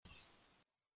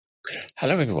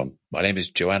Hello everyone, my name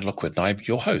is Joanne Lockwood and I'm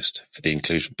your host for the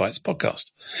Inclusion Bites podcast.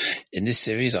 In this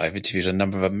series I've interviewed a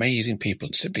number of amazing people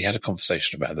and simply had a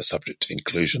conversation about the subject of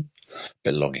inclusion,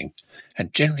 belonging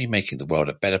and generally making the world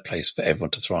a better place for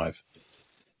everyone to thrive. If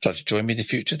you'd like to join me in the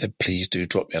future, then please do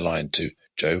drop me a line to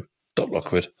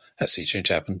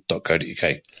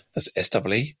joe.lockwood@seechangehappen.co.uk. That's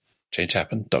S-E-E,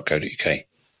 changehappen.co.uk.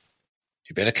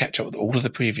 You'll be able to catch up with all of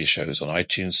the previous shows on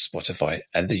iTunes, Spotify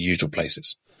and the usual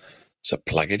places. So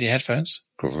plug in your headphones,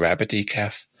 grab a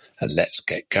decaf, and let's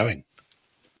get going.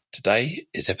 Today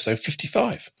is episode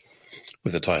 55,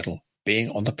 with the title,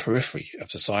 Being on the Periphery of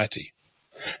Society.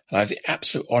 And I have the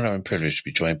absolute honour and privilege to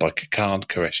be joined by Kekan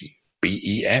Qureshi,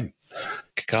 BEM.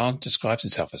 Kekan describes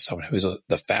himself as someone who is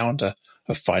the founder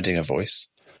of Finding a Voice,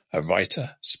 a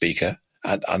writer, speaker,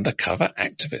 and undercover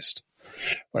activist.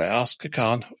 When I asked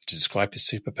Kekan to describe his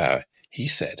superpower, he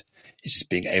said it is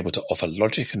being able to offer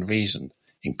logic and reason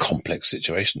in complex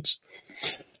situations.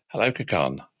 Hello,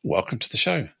 Kekan. Welcome to the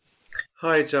show.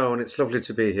 Hi, Joan. It's lovely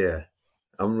to be here.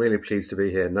 I'm really pleased to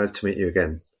be here. Nice to meet you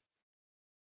again.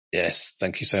 Yes,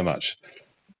 thank you so much.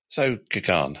 So,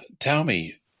 Kekan, tell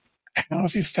me, how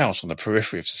have you felt on the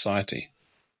periphery of society?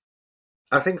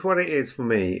 I think what it is for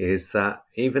me is that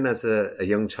even as a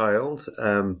young child,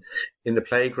 in the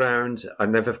playground, I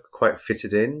never quite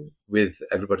fitted in with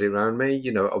everybody around me.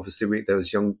 You know, obviously there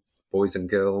was young boys and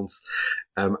girls,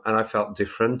 and I felt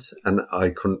different, and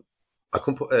I couldn't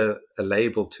put a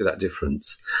label to that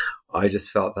difference. I just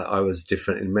felt that I was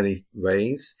different in many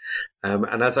ways,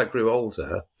 and as I grew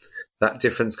older, that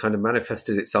difference kind of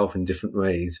manifested itself in different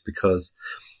ways because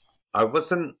I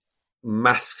wasn't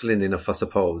masculine enough, I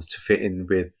suppose, to fit in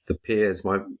with the peers,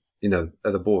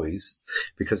 other boys,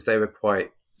 because they were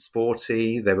quite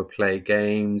sporty. They would play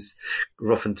games,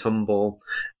 rough and tumble.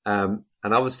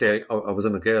 And obviously I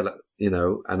wasn't a girl,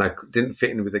 and I didn't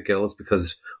fit in with the girls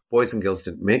because boys and girls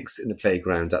didn't mix in the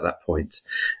playground at that point.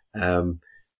 And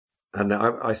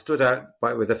I stood out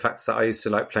with the fact that I used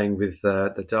to like playing with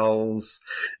the dolls,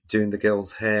 doing the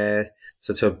girls' hair,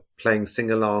 sort of playing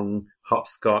sing-along,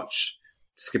 hopscotch,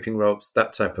 skipping ropes,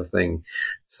 that type of thing.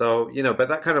 So, but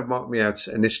that kind of marked me out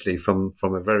initially from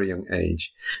a very young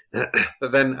age.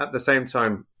 But then at the same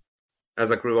time, as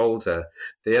I grew older,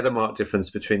 the other marked difference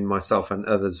between myself and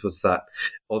others was that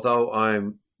although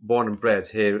I'm born and bred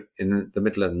here in the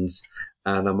Midlands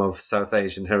and I'm of South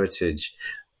Asian heritage,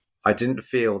 I didn't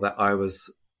feel that I was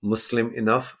Muslim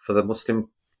enough for the Muslim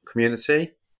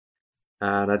community.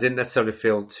 And I didn't necessarily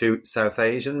feel too South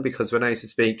Asian because when I used to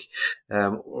speak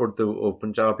Urdu or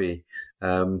Punjabi,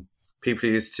 people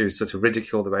used to sort of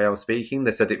ridicule the way I was speaking.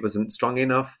 They said it wasn't strong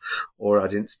enough or I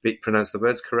didn't pronounce the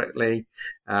words correctly.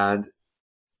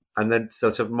 And then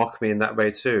sort of mock me in that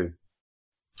way too.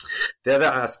 The other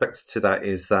aspect to that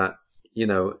is that,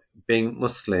 being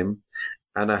Muslim,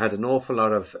 and I had an awful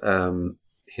lot of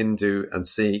Hindu and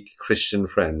Sikh Christian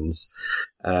friends,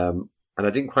 and I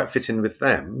didn't quite fit in with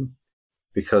them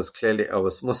because clearly I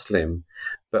was Muslim,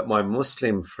 but my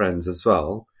Muslim friends as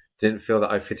well didn't feel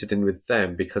that I fitted in with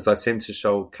them because I seemed to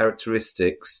show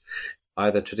characteristics,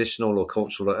 either traditional or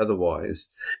cultural or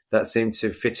otherwise, that seemed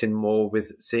to fit in more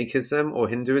with Sikhism or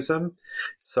Hinduism.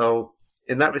 So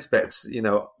in that respect,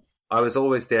 I was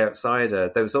always the outsider.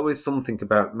 There was always something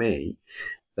about me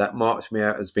that marked me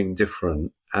out as being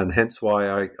different, and hence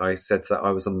why I said that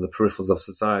I was on the peripherals of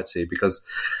society, because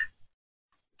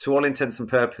to all intents and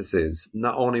purposes,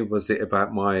 not only was it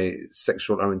about my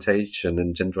sexual orientation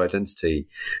and gender identity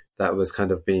that was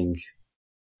kind of being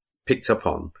picked up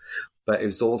on, but it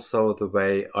was also the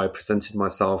way I presented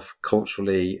myself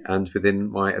culturally and within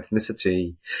my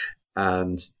ethnicity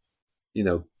and,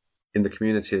 in the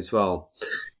community as well.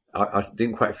 I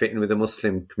didn't quite fit in with the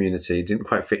Muslim community, didn't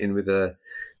quite fit in with the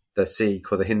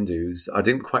Sikh or the Hindus. I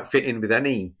didn't quite fit in with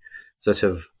any sort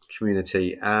of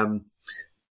community. And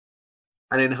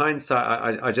in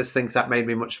hindsight, I just think that made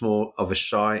me much more of a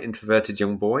shy, introverted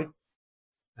young boy.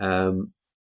 And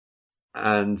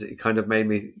it kind of made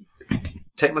me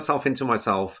take myself into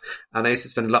myself. And I used to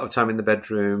spend a lot of time in the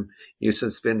bedroom. I used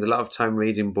to spend a lot of time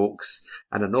reading books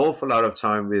and an awful lot of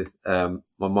time with my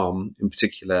mom in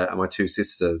particular and my two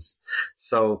sisters.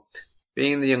 So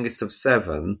being the youngest of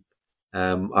seven,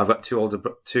 I've got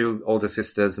two older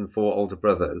sisters and four older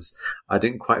brothers. I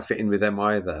didn't quite fit in with them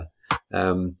either.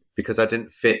 Because I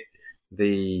didn't fit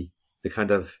the kind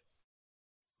of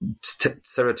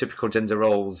stereotypical gender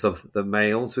roles of the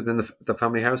males within the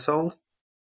family household.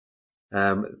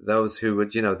 Those who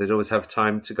would, they'd always have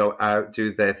time to go out,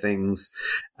 do their things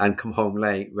and come home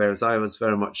late. Whereas I was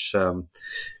very much,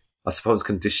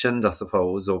 conditioned,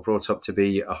 or brought up to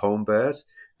be a home bird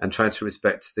and trying to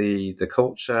respect the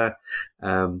culture,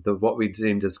 what we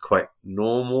deemed as quite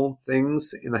normal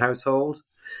things in the household.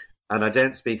 And I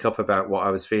didn't speak up about what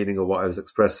I was feeling or what I was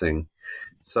expressing.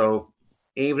 So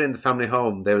even in the family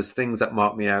home, there was things that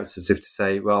marked me out as if to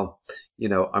say, well,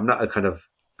 I'm not a kind of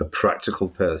a practical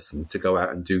person to go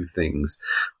out and do things.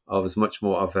 I was much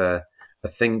more of a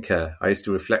thinker. I used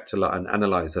to reflect a lot and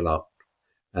analyze a lot.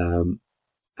 And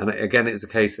again, it's a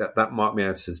case that marked me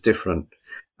out as different.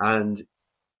 And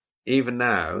even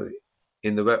now,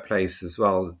 in the workplace as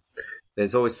well,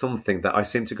 there's always something that I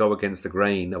seem to go against the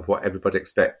grain of what everybody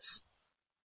expects.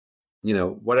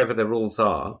 Whatever the rules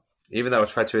are, even though I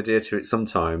try to adhere to it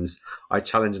sometimes, I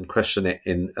challenge and question it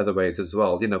in other ways as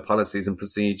well, policies and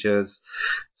procedures.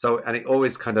 So, and it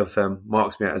always kind of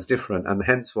marks me out as different, and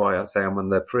hence why I say I'm on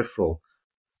the peripheral.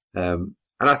 And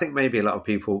I think maybe a lot of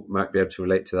people might be able to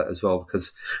relate to that as well,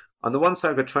 because on the one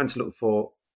side, we're trying to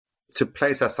look to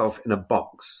place ourselves in a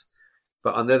box,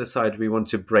 but on the other side, we want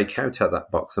to break out of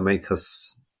that box and make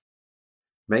us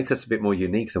a bit more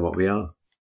unique than what we are.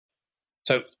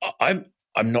 So I'm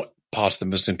not part of the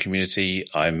Muslim community.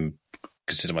 I'm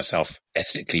consider myself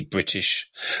ethnically British,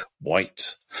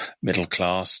 white, middle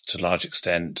class to a large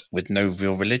extent, with no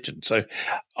real religion. So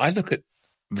I look at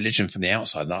religion from the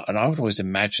outside, and I would always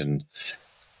imagine,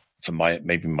 from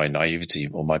maybe my naivety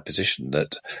or my position,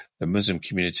 that the Muslim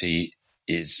community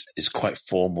is quite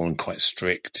formal and quite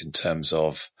strict in terms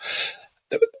of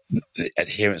the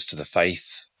adherence to the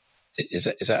faith. Is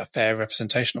that a fair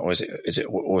representation, or is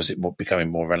it more becoming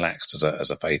more relaxed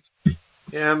as a faith?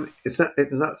 It's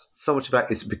not so much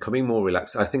about it's becoming more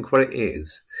relaxed. I think what it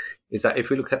is that if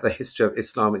we look at the history of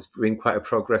Islam, it's been quite a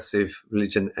progressive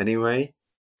religion anyway.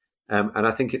 And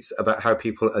I think it's about how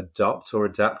people adopt or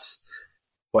adapt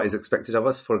what is expected of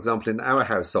us. For example, in our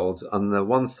household, on the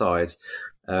one side,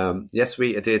 yes,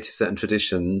 we adhere to certain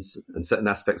traditions and certain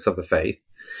aspects of the faith.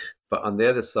 But on the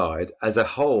other side, as a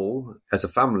whole, as a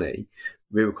family,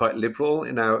 we were quite liberal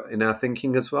in our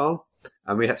thinking as well.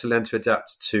 And we had to learn to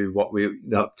adapt to what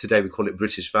today we call it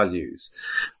British values.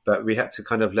 But we had to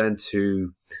kind of learn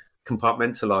to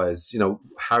compartmentalize,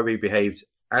 how we behaved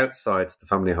outside the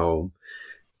family home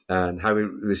and how we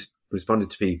responded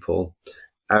to people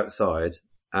outside.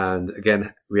 And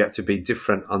again, we had to be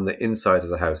different on the inside of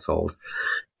the household.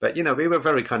 But, we were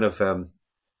very kind of,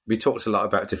 we talked a lot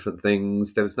about different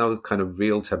things. There was no kind of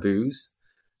real taboos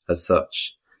as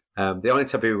such. The only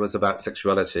taboo was about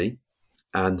sexuality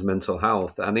and mental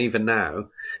health. And even now,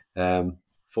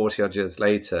 40 odd years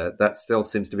later, that still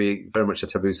seems to be very much a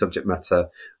taboo subject matter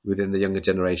within the younger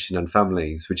generation and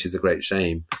families, which is a great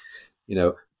shame,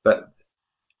 But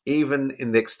even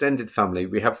in the extended family,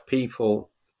 we have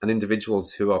people and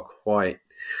individuals who are quite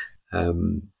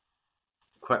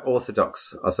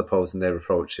orthodox, I suppose, in their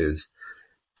approaches.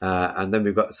 And then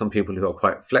we've got some people who are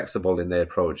quite flexible in their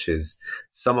approaches.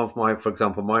 For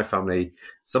example, my family,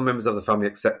 some members of the family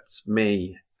accept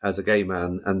me as a gay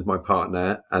man and my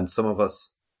partner, and some of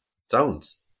us don't,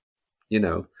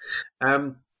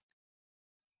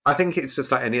 I think it's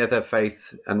just like any other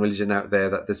faith and religion out there,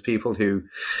 that there's people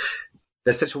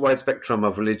there's such a wide spectrum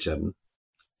of religion,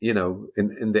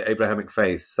 in the Abrahamic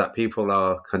faiths, that people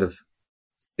are kind of,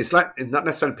 it's like not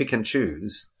necessarily pick and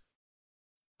choose,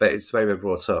 but it's the way we're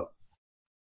brought up.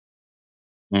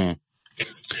 Mm.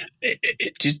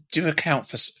 Do you account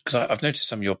for, because I've noticed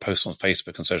some of your posts on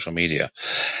Facebook and social media,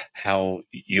 how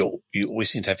you always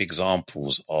seem to have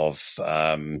examples of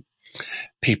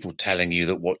people telling you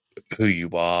that who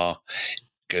you are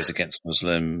goes against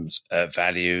Muslims'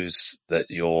 values,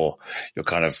 that you're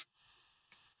kind of,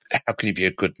 how can you be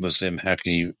a good Muslim? How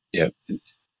can you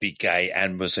be gay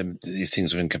and Muslim? These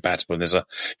things are incompatible. And you're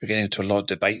getting into a lot of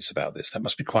debates about this. That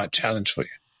must be quite a challenge for you.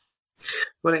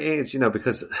 Well, it is,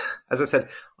 because, as I said,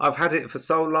 I've had it for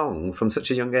so long, from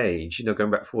such a young age, going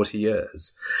back 40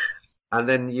 years. And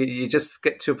then you just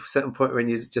get to a certain point when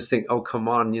you just think, oh, come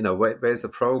on, where's the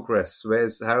progress?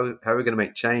 How are we going to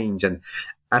make change and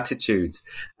attitudes?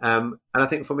 And I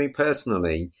think for me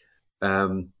personally,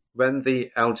 when the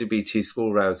LGBT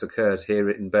school rows occurred here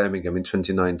in Birmingham in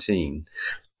 2019,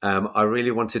 I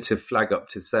really wanted to flag up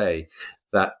to say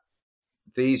that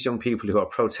these young people who are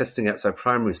protesting outside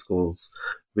primary schools,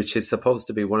 which is supposed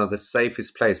to be one of the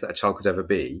safest places that a child could ever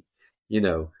be,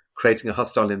 creating a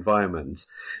hostile environment,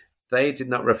 they did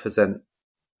not represent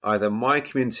either my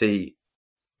community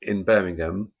in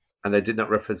Birmingham, and they did not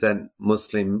represent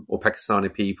Muslim or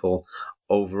Pakistani people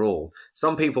overall.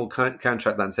 Some people counteract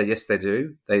that and say, yes, they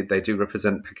do. They do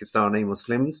represent Pakistani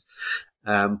Muslims.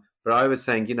 But I was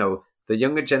saying, the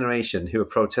younger generation who are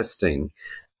protesting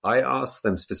I asked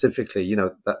them specifically,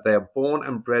 that they are born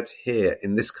and bred here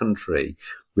in this country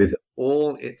with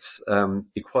all its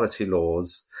equality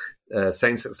laws,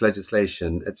 same-sex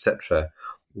legislation, etc.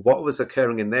 What was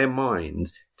occurring in their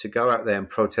mind to go out there and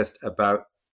protest about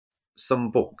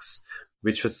some books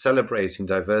which were celebrating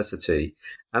diversity?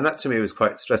 And that to me was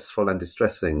quite stressful and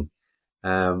distressing.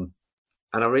 And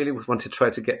I really wanted to try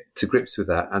to get to grips with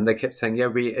that. And they kept saying, yeah,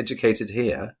 we're educated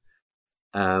here.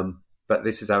 But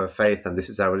this is our faith and this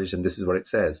is our religion, this is what it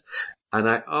says. And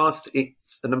I asked a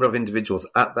number of individuals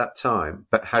at that time,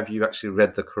 but have you actually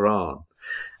read the Quran?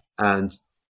 And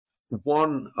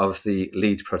one of the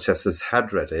lead protesters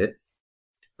had read it,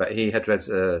 but he had read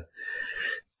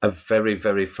a very,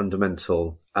 very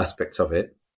fundamental aspect of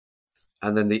it.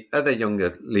 And then the other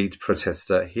younger lead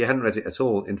protester, he hadn't read it at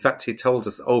all. In fact, he told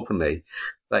us openly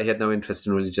that he had no interest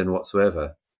in religion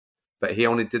whatsoever, but he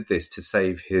only did this to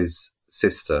save his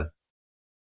sister.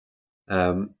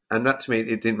 And that to me,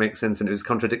 it didn't make sense, and it was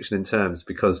contradiction in terms,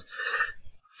 because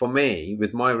for me,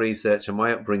 with my research and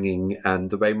my upbringing and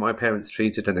the way my parents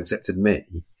treated and accepted me,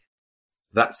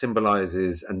 that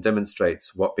symbolizes and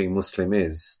demonstrates what being Muslim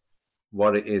is,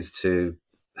 what it is to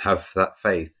have that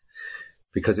faith,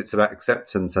 because it's about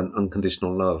acceptance and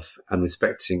unconditional love and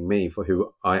respecting me for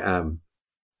who I am,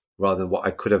 rather than what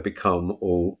I could have become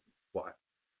or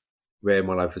where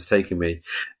my life was taking me.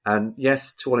 And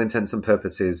yes, to all intents and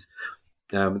purposes,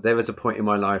 there was a point in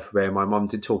my life where my mum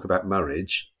did talk about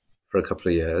marriage for a couple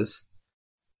of years.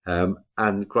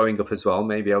 And growing up as well,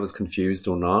 maybe I was confused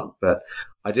or not, but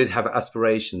I did have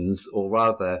aspirations, or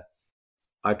rather,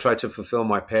 I tried to fulfill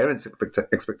my parents'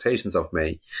 expectations of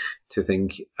me, to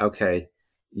think, okay,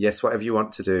 yes, whatever you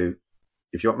want to do,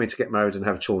 if you want me to get married and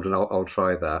have children, I'll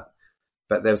try that.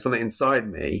 But there was something inside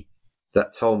me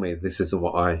that told me this isn't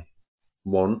what I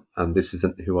want and this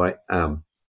isn't who I am.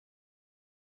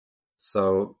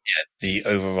 So yeah, the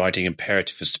overriding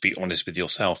imperative is to be honest with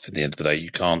yourself. At the end of the day,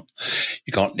 you can't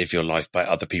live your life by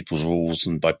other people's rules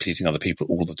and by pleasing other people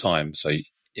all the time. So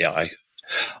yeah,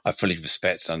 I fully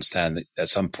respect and understand that at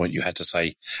some point you had to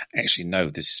say, actually, no,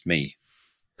 this is me.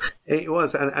 It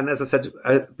was, and as I said,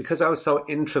 because I was so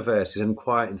introverted and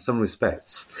quiet in some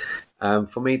respects,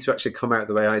 for me to actually come out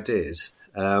the way I did,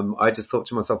 I just thought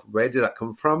to myself, where did that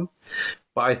come from?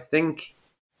 But I think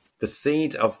the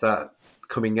seed of that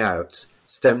coming out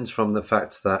stemmed from the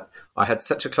fact that I had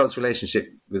such a close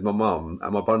relationship with my mum,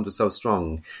 and my bond was so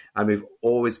strong, and we've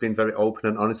always been very open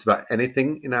and honest about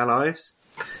anything in our lives.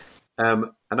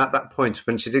 And at that point,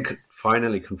 when she did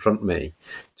finally confront me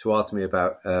to ask me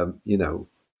about,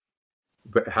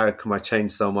 how come I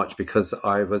changed so much, because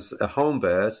I was a home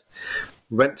bird,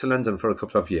 went to London for a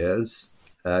couple of years,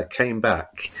 came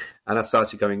back, and I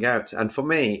started going out. And for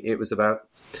me, it was about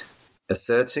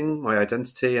asserting my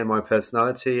identity and my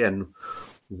personality and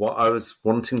what I was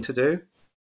wanting to do.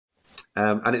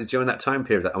 And it was during that time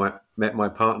period that I met my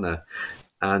partner.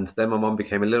 And then my mum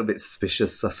became a little bit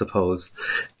suspicious, I suppose.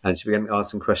 And she began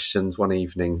asking questions one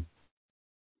evening.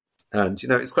 And,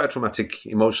 it's quite a traumatic,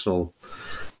 emotional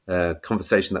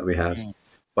conversation that we had. Mm.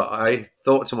 But I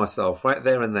thought to myself right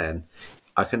there and then,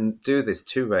 I can do this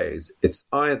two ways. It's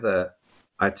either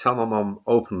I tell my mum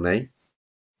openly,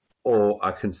 or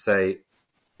I can say,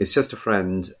 it's just a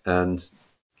friend, and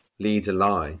lead a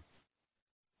lie.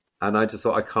 And I just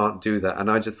thought, I can't do that. And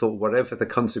I just thought, whatever the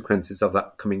consequences of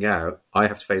that coming out, I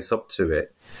have to face up to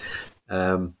it.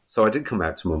 So I did come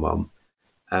out to my mum.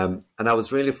 And I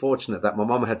was really fortunate that my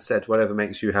mum had said, whatever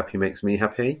makes you happy makes me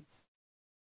happy.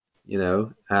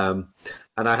 And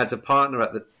I had a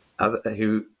partner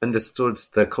who understood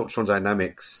the cultural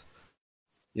dynamics,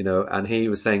 and he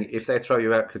was saying, if they throw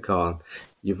you out, Kakan,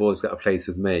 you've always got a place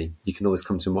with me. You can always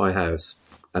come to my house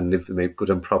and live with me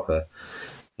good and proper,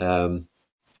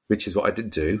 which is what I did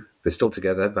do. We're still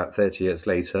together about 30 years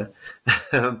later.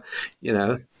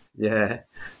 Yeah.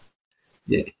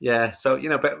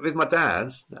 So, but with my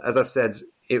dad, as I said,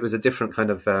 it was a different kind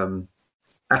of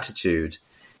attitude.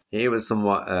 He was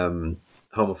somewhat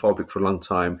homophobic for a long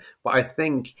time, but I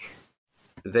think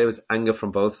there was anger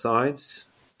from both sides.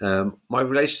 My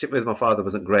relationship with my father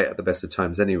wasn't great at the best of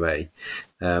times anyway.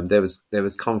 There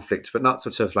was conflict, but not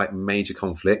sort of like major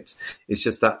conflict. It's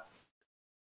just that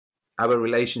our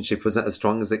relationship wasn't as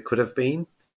strong as it could have been.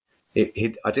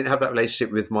 I didn't have that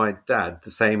relationship with my dad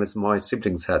the same as my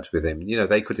siblings had with him.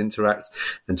 They could interact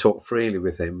and talk freely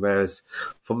with him, whereas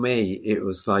for me, it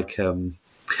was like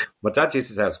my dad used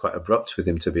to say I was quite abrupt with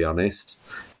him, to be honest.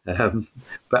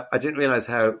 But I didn't realise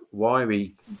why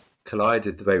we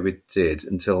collided the way we did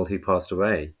until he passed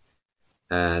away.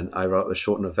 And I wrote a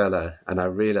short novella, and I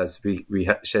realised we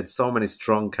had shared so many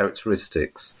strong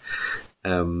characteristics.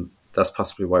 that's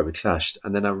possibly why we clashed.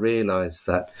 And then I realised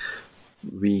that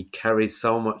we carry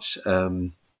so much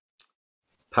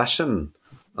passion,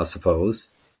 I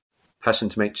suppose, passion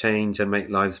to make change and make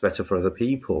lives better for other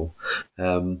people.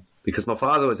 Because my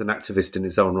father was an activist in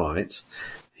his own right.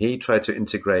 He tried to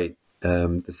integrate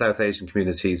the South Asian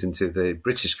communities into the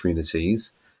British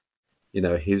communities.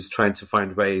 He was trying to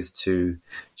find ways to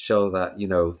show that,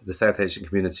 the South Asian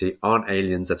community aren't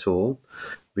aliens at all.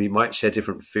 We might share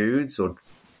different foods or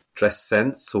dress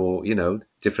sense or,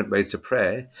 different ways to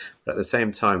pray. But at the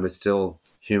same time, we're still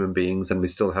human beings and we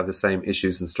still have the same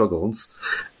issues and struggles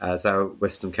as our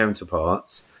Western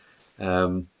counterparts.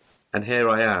 And here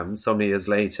I am, so many years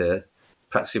later,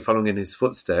 practically following in his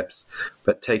footsteps,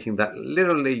 but taking that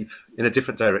little leap in a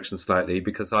different direction slightly,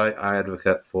 because I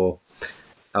advocate for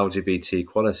LGBT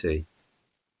equality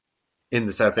in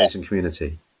the South Asian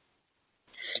community.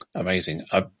 Amazing.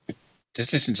 I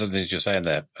just listened to something you're saying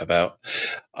there about,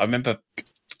 I remember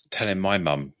telling my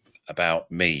mum about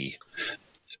me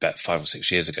about 5 or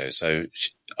 6 years ago. So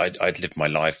I'd lived my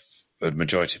life, the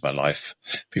majority of my life,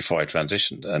 before I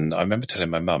transitioned. And I remember telling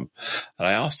my mum, and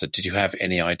I asked her, did you have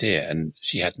any idea? And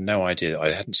she had no idea.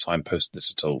 I hadn't signposted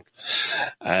this at all.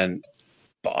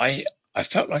 But I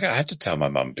felt like I had to tell my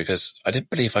mum, because I didn't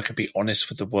believe I could be honest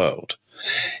with the world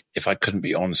if I couldn't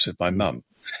be honest with my mum.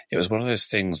 It was one of those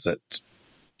things that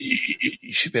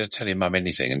you should be able to tell your mum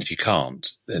anything, and if you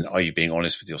can't, then are you being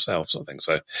honest with yourself, sort of thing.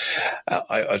 So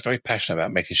I was very passionate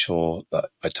about making sure that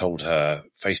I told her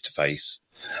face to face,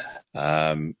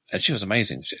 and she was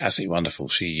amazing. She absolutely wonderful.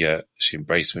 She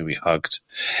embraced me. We hugged.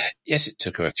 Yes, it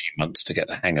took her a few months to get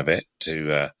the hang of it,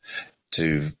 to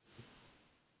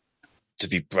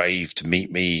be brave to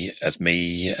meet me as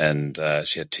me, and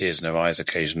she had tears in her eyes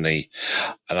occasionally,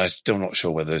 and I'm still not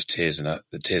sure whether those tears in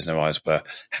her eyes were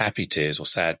happy tears or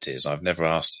sad tears. I've never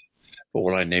asked her, but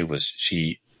all I knew was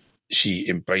she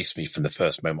embraced me from the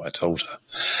first moment I told her,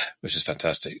 which is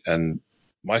fantastic. And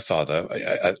my father,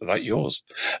 I, like yours,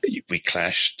 we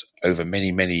clashed over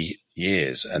many, many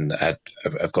years, and have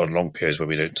got long periods where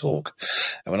we don't talk.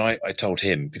 And when I told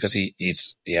him, because he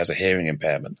has a hearing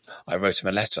impairment, I wrote him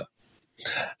a letter.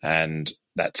 And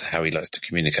that's how he likes to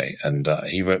communicate. And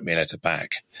he wrote me a letter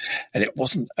back. And it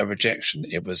wasn't a rejection.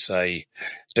 It was a,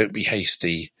 don't be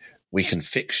hasty. We can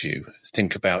fix you.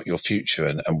 Think about your future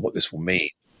and what this will mean.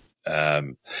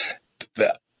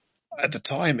 But at the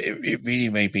time, it really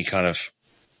made me kind of,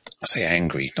 I say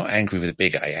angry, not angry with a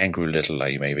big A, angry with a little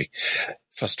a maybe,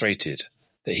 frustrated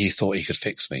that he thought he could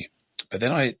fix me. But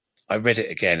then I read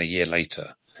it again a year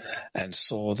later and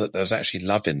saw that there was actually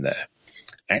love in there.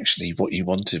 Actually what he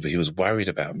wanted, but he was worried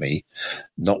about me,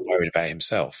 not worried about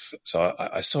himself. So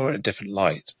I saw it in a different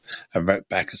light and wrote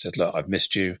back and said, look, I've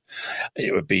missed you.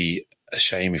 It would be a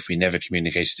shame if we never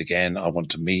communicated again. I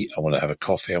want to meet. I want to have a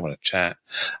coffee. I want to chat.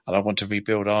 And I want to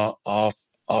rebuild our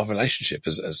relationship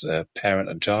as a parent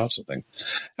and child sort of thing.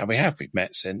 And we've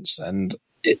met since, and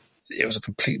it was a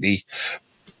completely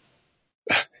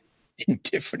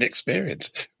indifferent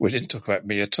experience. We didn't talk about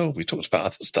me at all. We talked about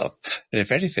other stuff. And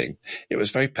if anything, it was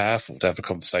very powerful to have a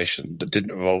conversation that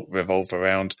didn't revolve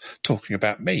around talking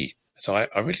about me. So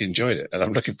I really enjoyed it, and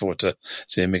I'm looking forward to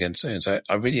seeing him again soon. So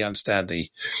I really understand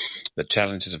the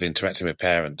challenges of interacting with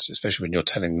parents, especially when you're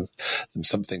telling them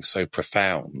something so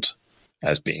profound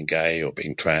as being gay or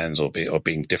being trans or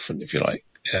being different, if you like.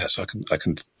 Yeah, so I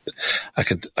can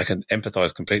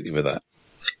empathise completely with that.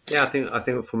 Yeah, I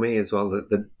think for me as well,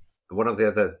 that one of the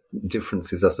other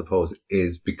differences, I suppose,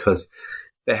 is because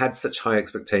they had such high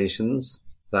expectations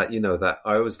that, that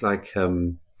I was like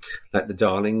the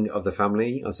darling of the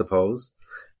family, I suppose.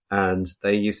 And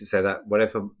they used to say that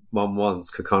whatever mom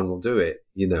wants, Kakan will do it.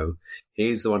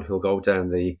 He's the one who'll go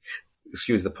down the,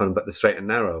 excuse the pun, but the straight and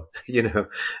narrow, and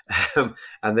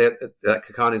that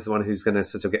Kakan is the one who's going to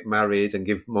sort of get married and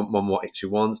give mom what she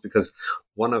wants, because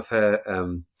one of her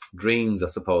dreams, I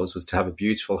suppose, was to have a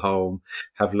beautiful home,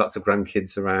 have lots of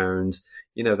grandkids around.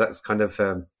 That's kind of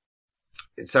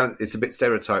it's a bit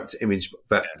stereotyped image,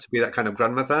 but to be that kind of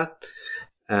grandmother.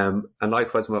 And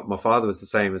likewise, my father was the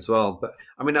same as well. But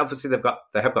I mean, obviously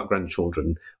they have got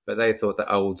grandchildren, but they thought that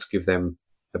I would give them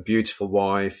a beautiful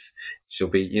wife. She'll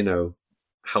be,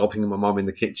 helping my mom in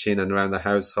the kitchen and around the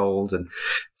household. And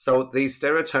so these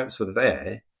stereotypes were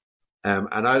there.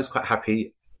 And I was quite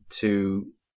happy to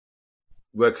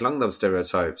work along those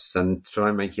stereotypes and try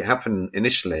and make it happen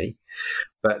initially.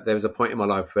 But there was a point in my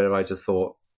life where I just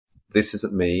thought, this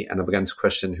isn't me. And I began to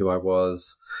question who I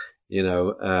was,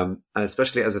 and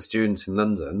especially as a student in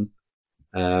London,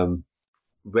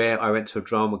 where I went to a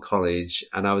drama college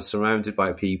and I was surrounded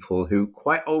by people who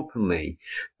quite openly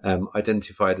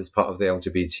identified as part of the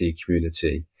LGBT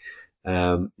community.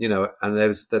 You know, and there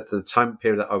was the time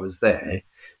period that I was there.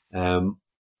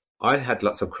 I had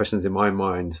lots of questions in my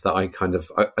mind that I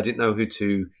didn't know who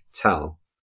to tell.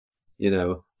 You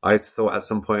know, I thought at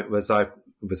some point, was I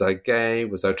gay?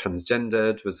 Was I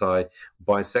transgendered? Was I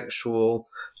bisexual?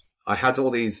 I had all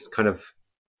these kind of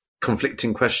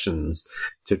conflicting questions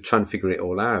to try and figure it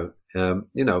all out. You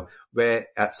know, where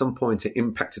at some point it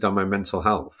impacted on my mental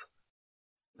health.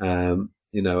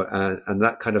 You know, and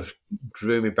that kind of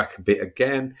drew me back a bit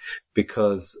again,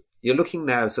 because you're looking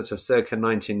now sort of circa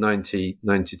 1990,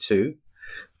 92,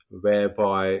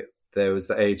 whereby there was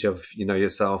the age of, you know,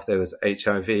 yourself, there was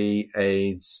HIV,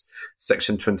 AIDS,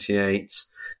 Section 28.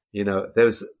 You know, there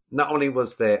was, not only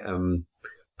was there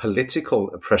political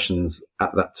oppressions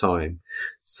at that time,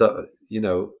 so, you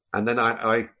know, and then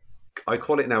I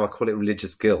call it now, I call it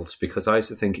religious guilt, because I used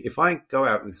to think, if I go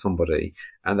out with somebody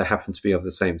and they happen to be of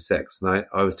the same sex and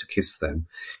I was to kiss them,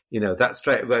 you know, that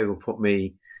straight away will put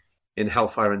me in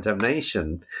hellfire and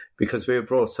damnation, because we were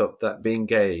brought up that being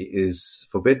gay is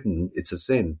forbidden, it's a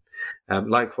sin.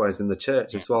 Likewise in the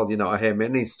church as well, you know, I hear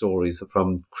many stories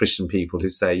from Christian people who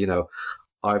say, you know,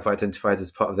 I've identified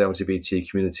as part of the LGBT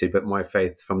community, but my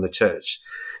faith from the church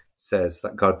says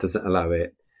that God doesn't allow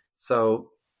it. So,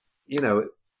 you know,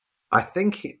 I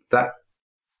think that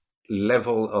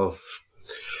level of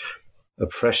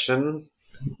oppression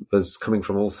was coming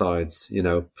from all sides, you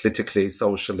know, politically,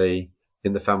 socially,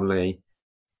 in the family.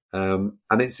 And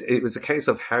it was a case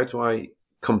of, how do I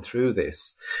come through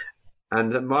this?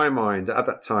 And in my mind, at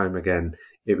that time, again,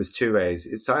 it was two ways.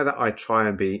 It's either I try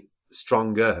and be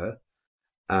stronger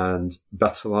and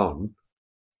battle on,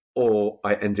 or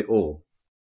I end it all.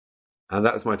 And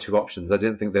that was my two options. I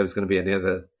didn't think there was going to be any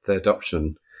other third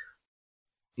option.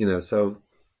 You know, so,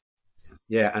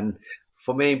 yeah. And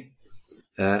for me,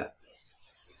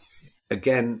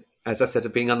 again, as I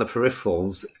said, being on the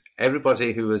peripherals,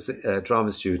 everybody who was a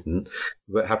drama student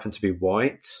happened to be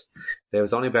white. There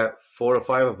was only about 4 or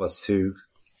 5 of us who,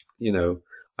 you know,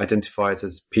 identified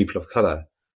as people of colour.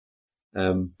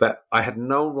 But I had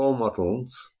no role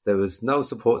models. There was no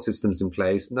support systems in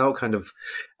place, no kind of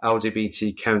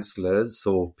LGBT counsellors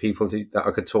or people that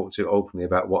I could talk to openly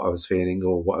about what I was feeling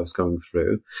or what I was going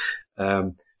through.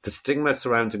 The stigma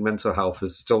surrounding mental health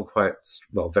was still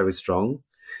very strong,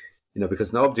 you know,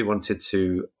 because nobody wanted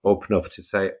to open up to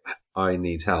say, I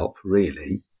need help,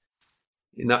 really.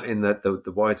 Not in the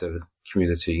wider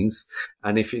communities.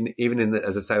 And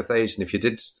as a South Asian, if you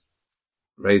did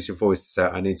raise your voice to say,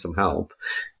 I need some help,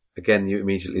 again, you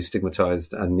immediately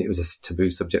stigmatized, and it was a taboo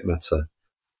subject matter.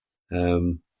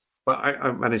 But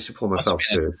I managed to pull myself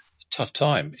through. A tough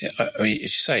time. I mean, as you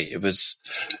say, it was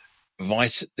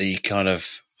right at the kind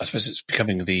of, I suppose it's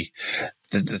becoming the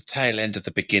tail end of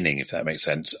the beginning, if that makes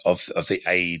sense, of the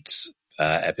AIDS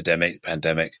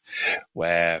pandemic,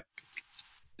 where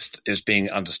it was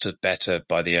being understood better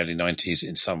by the early 90s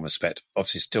in some respect.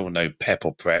 Obviously, still no PEP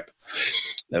or PrEP.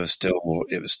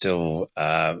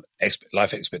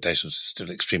 Life expectations were still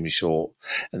extremely short,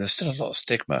 and there's still a lot of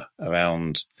stigma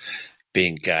around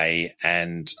being gay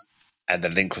and the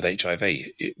link with HIV.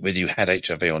 Whether you had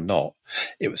HIV or not,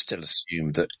 it was still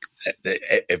assumed that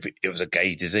it was a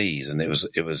gay disease, and it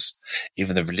was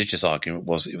even the religious argument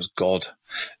was it was God,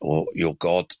 or your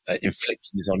God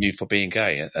inflicting this on you for being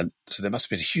gay, and so there must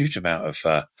have been a huge amount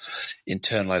of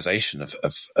internalization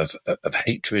of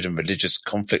hatred and religious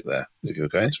conflict there that you were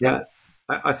going through. Yeah.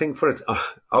 I think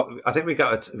I think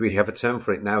we have a term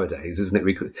for it nowadays, isn't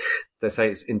it? They say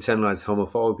it's internalized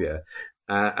homophobia.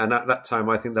 And at that time,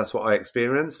 I think that's what I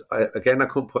experienced. I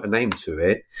couldn't put a name to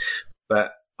it,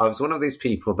 but I was one of these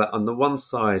people that on the one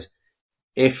side,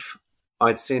 if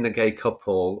I'd seen a gay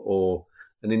couple or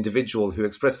an individual who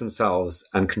expressed themselves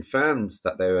and confirmed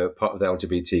that they were part of the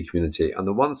LGBT community, on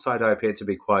the one side, I appeared to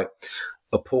be quite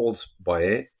appalled by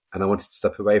it, and I wanted to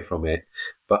step away from it.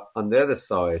 But on the other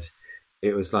side,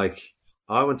 it was like,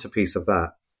 I want a piece of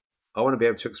that. I want to be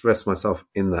able to express myself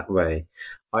in that way.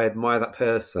 I admire that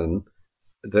person,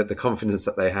 the confidence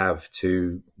that they have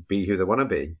to be who they want to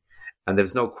be. And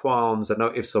there's no qualms and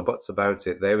no ifs or buts about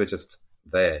it. They were just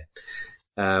there.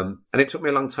 And it took me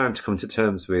a long time to come to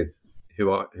terms with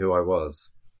who I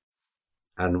was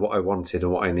and what I wanted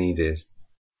and what I needed,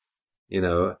 you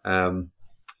know. And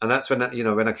that's when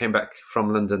I came back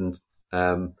from London,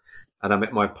 and I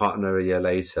met my partner a year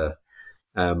later.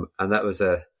 And that was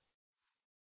a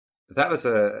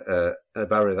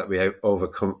barrier that we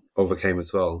overcame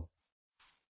as well.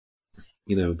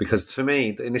 You know, because for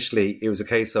me, initially, it was a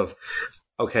case of,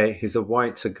 okay, he's a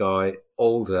whiter guy,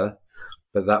 older,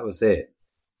 but that was it.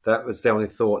 That was the only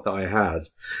thought that I had.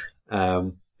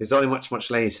 It was only much,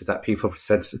 much later that people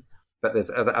said, but there's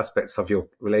other aspects of your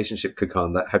relationship,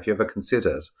 Kukan, that have you ever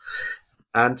considered?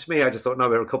 And to me, I just thought, no,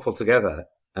 we're a couple together.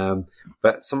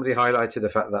 But somebody highlighted the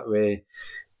fact that we're,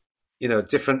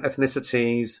 different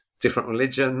ethnicities, different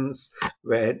religions,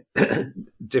 we're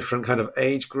different kind of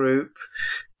age group,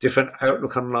 different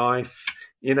outlook on life,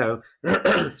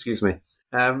 excuse me.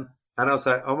 And I was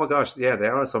like, oh my gosh, yeah,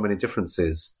 there are so many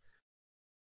differences.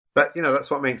 But, that's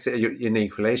what makes it a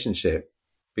unique relationship,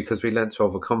 because we learn to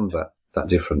overcome that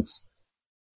difference.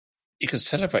 You can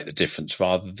celebrate the difference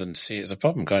rather than see it as a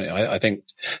problem, can't you? I think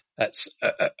that's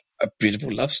a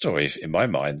beautiful love story in my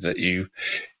mind, that you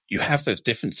have those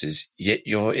differences, yet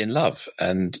you're in love.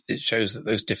 And it shows that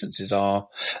those differences are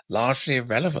largely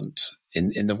irrelevant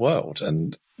in the world.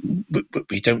 And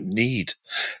we don't need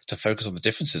to focus on the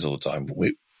differences all the time.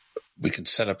 We can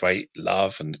celebrate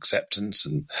love and acceptance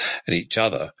and each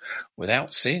other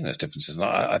without seeing those differences. And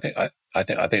I think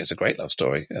it's a great love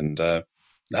story. And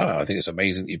I think it's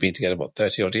amazing you've been together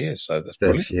 30 odd years. So that's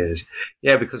 30 brilliant. years.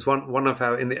 Yeah, because one of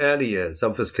our in the early years,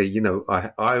 obviously,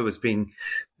 I was being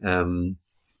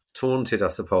taunted, I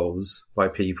suppose, by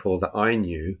people that I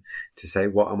knew to say,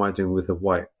 what am I doing with a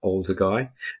white older guy?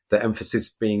 The emphasis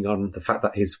being on the fact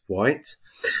that he's white.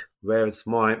 Whereas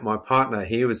my partner,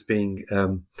 he was being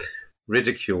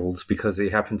ridiculed because he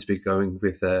happened to be going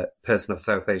with a person of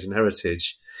South Asian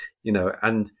heritage,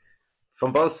 and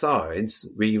from both sides,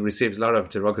 we received a lot of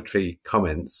derogatory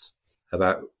comments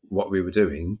about what we were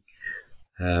doing.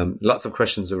 Lots of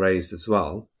questions were raised as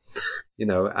well,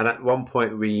 and at one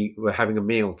point we were having a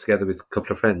meal together with a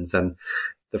couple of friends, and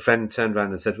the friend turned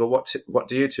around and said, well, what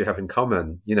do you two have in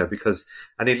common?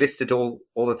 And he listed all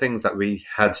the things that we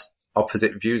had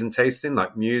opposite views and tastes in,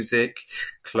 like music,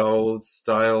 clothes,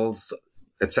 styles,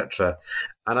 etc.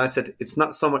 And I said, it's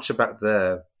not so much about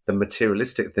the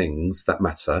materialistic things that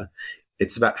matter.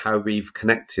 It's about how we've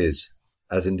connected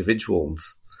as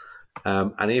individuals.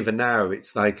 And even now,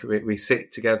 it's like we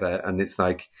sit together and it's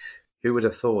like, who would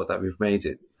have thought that we've made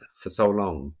it for so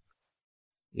long?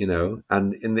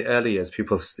 And in the early years,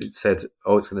 people said,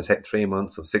 oh, it's going to take 3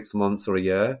 months or 6 months or a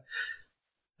year.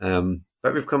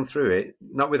 But we've come through it,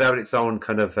 not without its own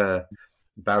kind of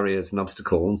barriers and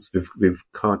obstacles. We've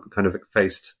kind of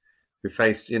faced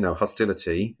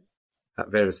hostility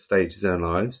at various stages in our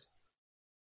lives.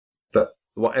 But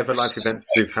whatever life events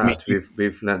we've had,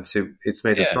 we've learned to. It's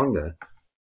made us stronger.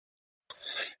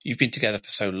 You've been together for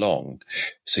so long,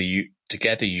 so you've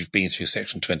been through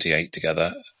Section 28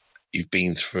 together. You've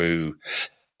been through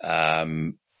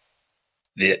the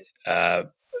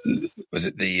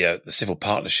Civil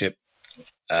Partnership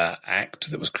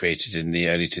Act that was created in the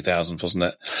early 2000s, wasn't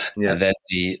it? Yeah. And then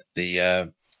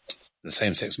the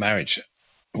same-sex marriage,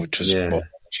 which was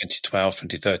 2012,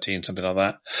 2013, something like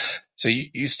that. So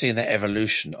you've seen the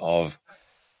evolution of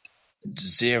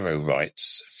zero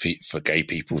rights for gay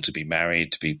people to be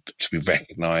married, to be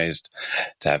recognised,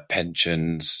 to have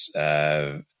pensions,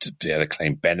 to be able to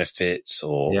claim benefits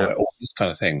or all these kind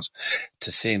of things,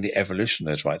 to seeing the evolution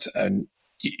of those rights. And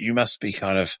you must be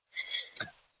kind of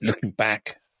looking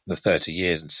back the 30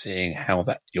 years and seeing how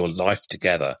that your life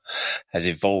together has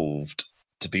evolved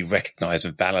to be recognised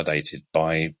and validated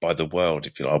by the world,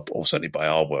 if you like, or certainly by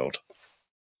our world.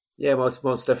 Yeah,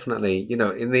 most definitely.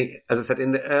 As I said,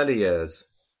 in the early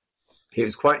years, it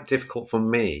was quite difficult for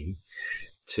me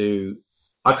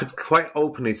I could quite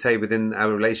openly say within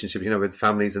our relationship, with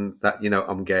families and that,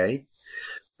 I'm gay.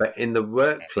 But in the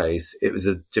workplace, it was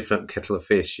a different kettle of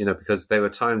fish, because there were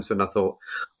times when I thought,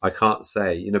 I can't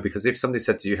say, because if somebody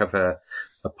said, do you have a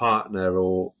partner,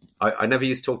 or I never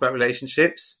used to talk about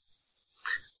relationships.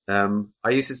 I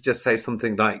used to just say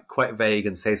something like quite vague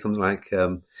and say something like,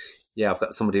 I've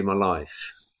got somebody in my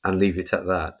life, and leave it at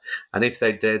that. And if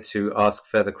they dare to ask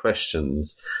further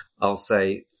questions, I'll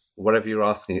say, whatever you're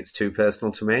asking, it's too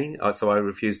personal to me. So I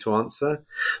refuse to answer.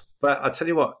 But I'll tell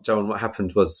you what, Joan, what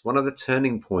happened was one of the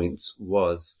turning points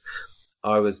was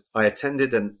I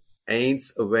attended an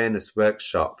AIDS awareness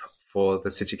workshop for the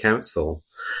city council.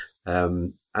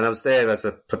 And I was there as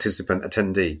a participant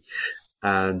attendee.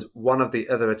 And one of the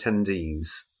other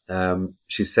attendees,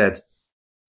 she said,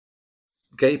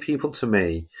 gay people to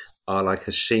me are like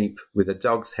a sheep with a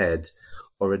dog's head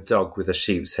or a dog with a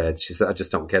sheep's head. She said, I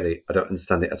just don't get it. I don't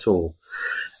understand it at all.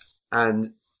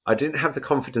 And I didn't have the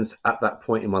confidence at that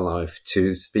point in my life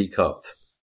to speak up.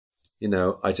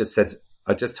 I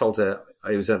just told her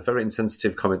it was a very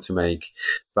insensitive comment to make,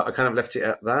 but I kind of left it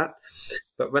at that.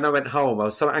 But when I went home, I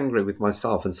was so angry with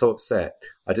myself and so upset.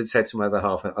 I did say to my other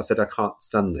half, I said, I can't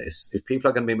stand this. If people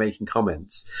are going to be making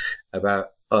comments about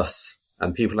us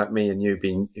and people like me and you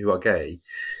who are gay,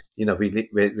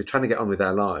 we're trying to get on with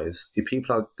our lives. If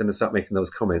people are going to start making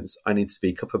those comments, I need to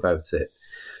speak up about it.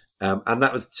 And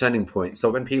that was the turning point.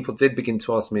 So when people did begin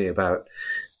to ask me about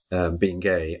being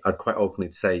gay, I'd quite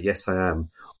openly say, yes, I am.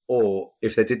 Or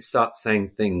if they did start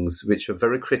saying things which were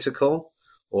very critical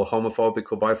or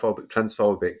homophobic or biphobic,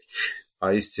 transphobic,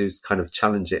 I used to kind of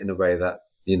challenge it in a way that,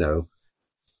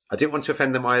 I didn't want to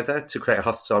offend them either, to create a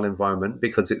hostile environment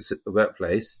because it's a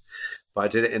workplace, but I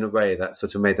did it in a way that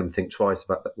sort of made them think twice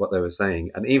about what they were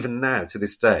saying. And even now, to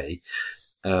this day,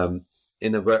 in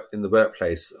the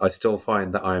workplace, I still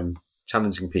find that I'm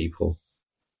challenging people.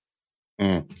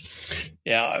 Mm.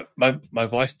 Yeah, my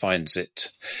wife finds it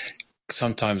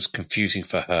sometimes confusing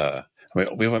for her. I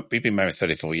mean, we've been married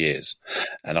 34 years,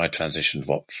 and I transitioned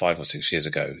 5 or 6 years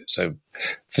ago. So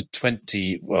for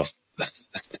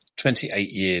 28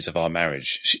 years of our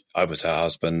marriage, I was her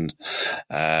husband.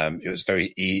 It was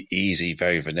very easy,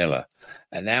 very vanilla.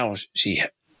 And now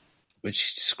when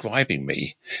she's describing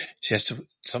me, she has to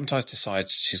sometimes decide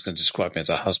she's going to describe me as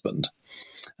her husband.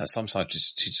 And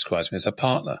sometimes she describes me as a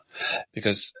partner,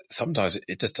 because sometimes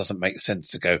it just doesn't make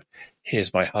sense to go,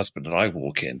 here's my husband, and I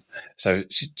walk in. So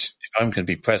if I'm going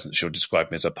to be present, she'll describe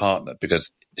me as a partner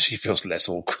because she feels less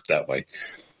awkward that way.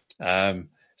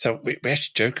 So we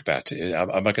actually joke about it. Am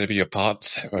I going to be your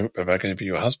partner? Am I going to be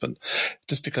your husband?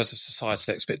 Just because of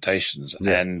societal expectations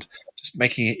and just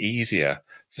making it easier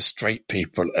for straight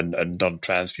people and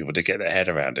non-trans people to get their head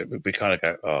around it. We kind of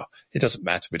go, oh, it doesn't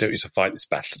matter. We don't need to fight this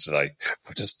battle today.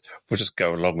 We'll just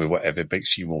go along with whatever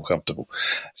makes you more comfortable.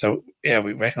 So yeah,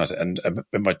 we recognise it. And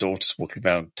when my daughter's walking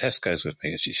around Tesco's with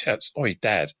me and she shouts, "Oi,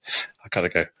 Dad," I kind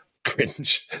of go,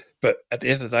 cringe. But at the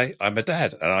end of the day, I'm a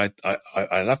dad, and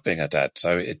I love being a dad.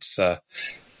 So it's but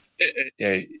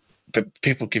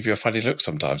people give you a funny look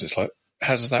sometimes. It's like,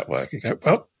 how does that work? You go,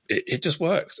 well, it just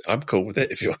works. I'm cool with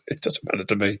it. It doesn't matter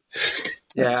to me.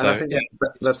 Yeah, so, and I think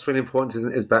that's really important,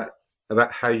 isn't it?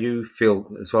 About how you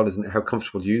feel as well, isn't it? How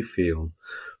comfortable you feel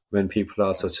when people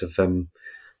are sort of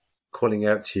calling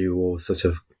out to you or sort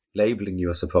of labeling you,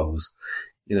 I suppose.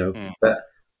 But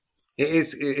it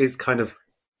is kind of.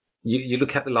 You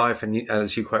look at the life, and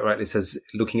as you quite rightly says,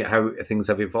 looking at how things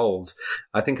have evolved.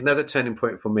 I think another turning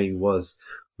point for me was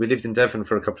we lived in Devon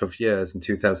for a couple of years in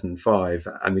 2005,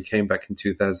 and we came back in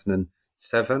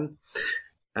 2007.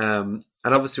 And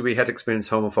obviously we had experienced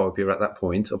homophobia at that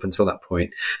point, up until that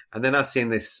point. And then I seen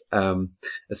this a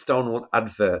Stonewall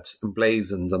advert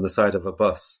emblazoned on the side of a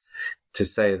bus to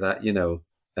say that,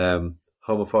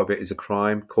 homophobia is a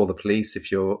crime, call the police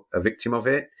if you're a victim of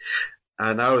it.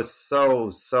 And I was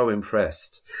so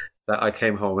impressed that I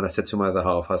came home and I said to my other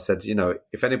half, I said,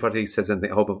 if anybody says anything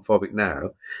homophobic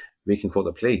now, we can call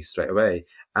the police straight away.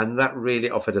 And that really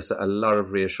offered us a lot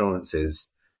of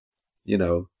reassurances,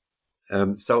 So,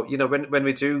 when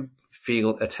we do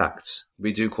feel attacked,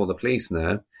 we do call the police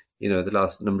now. The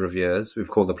last number of years, we've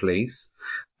called the police,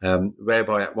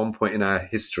 whereby at one point in our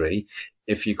history,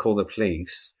 if you call the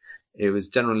police, it was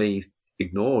generally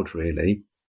ignored, really.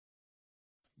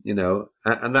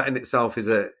 And that in itself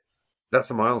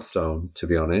that's a milestone, to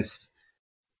be honest.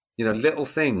 Little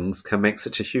things can make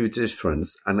such a huge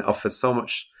difference and offer so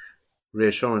much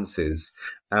reassurances.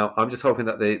 I'm just hoping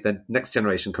that the next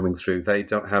generation coming through, they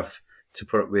don't have to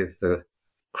put up with the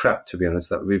crap, to be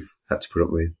honest, that we've had to put up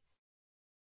with.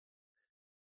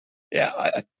 Yeah,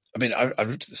 I mean, I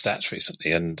looked at the stats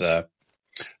recently, and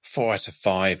 4 out of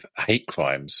 5 hate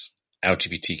crimes,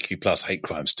 LGBTQ plus hate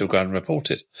crimes, still go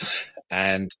unreported.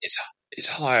 And it's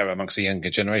higher amongst the younger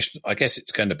generation. I guess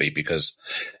it's going to be because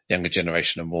the younger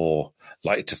generation are more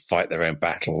likely to fight their own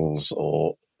battles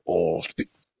or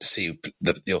see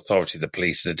the authority of the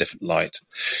police in a different light.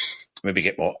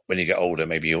 Maybe when you get older,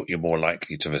 maybe you're more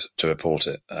likely to report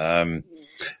it. But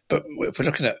if we're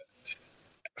looking at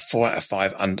 4 out of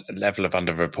 5 level of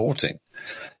underreporting,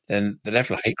 then the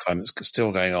level of hate crime that's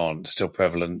still going on, still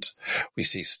prevalent. We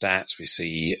see stats, we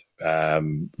see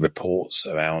reports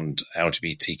around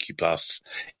LGBTQ plus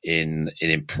in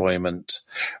employment.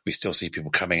 We still see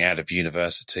people coming out of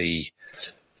university,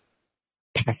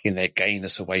 packing their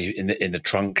gayness away in the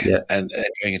trunk and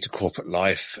going into corporate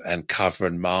life and cover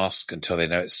and mask until they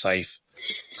know it's safe.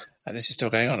 And this is still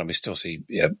going on, and we still see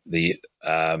the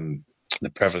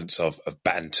prevalence of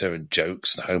banter and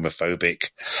jokes and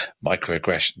homophobic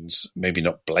microaggressions, maybe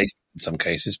not blatant in some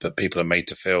cases, but people are made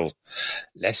to feel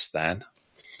less than.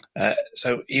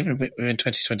 So even in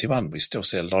 2021, we still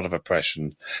see a lot of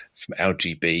oppression from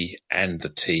LGB and the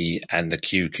T and the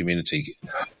Q community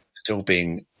still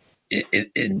being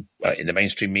in the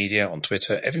mainstream media, on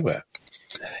Twitter, everywhere.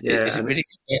 Yeah, is it really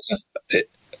better?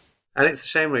 And it's a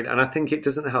shame, really. And I think it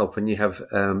doesn't help when you have,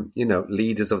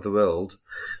 leaders of the world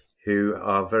who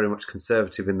are very much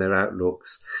conservative in their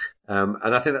outlooks. And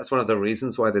I think that's one of the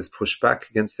reasons why there's pushback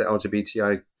against the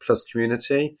LGBTI plus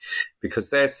community, because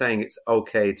they're saying it's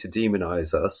okay to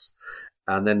demonize us,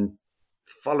 and then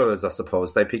followers, I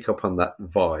suppose, they pick up on that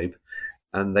vibe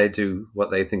and they do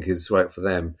what they think is right for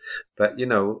them. But,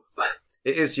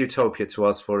 it is utopia to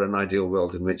us for an ideal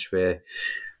world in which we're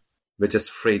just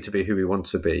free to be who we want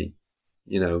to be,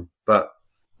 but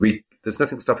there's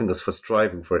nothing stopping us for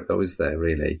striving for it, though, is there,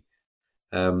 really?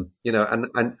 And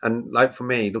like for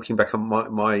me, looking back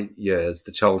on my years,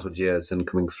 the childhood years and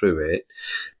coming through it,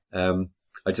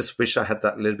 I just wish I had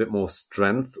that little bit more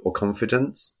strength or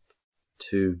confidence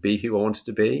to be who I wanted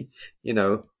to be. In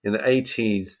the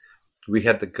 80s, we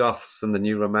had the goths and the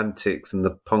new romantics and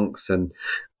the punks and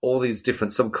all these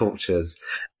different subcultures,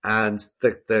 and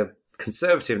the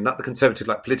conservative, not the conservative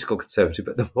like political conservative,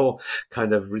 but the more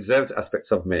kind of reserved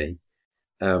aspects of me.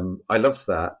 I loved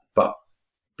that, but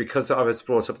because I was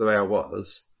brought up the way I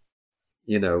was,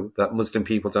 that Muslim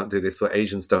people don't do this or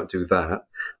Asians don't do that,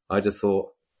 I just thought,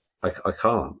 I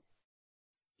can't,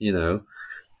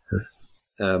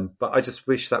 but I just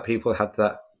wish that people had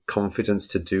that confidence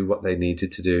to do what they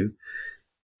needed to do,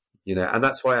 and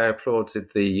that's why I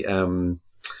applauded the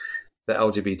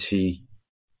LGBT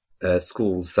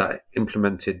schools that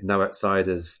implemented No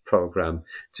Outsiders program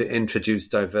to introduce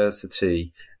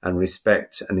diversity and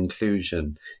respect and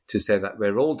inclusion, to say that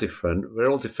we're all different,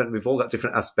 we've all got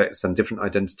different aspects and different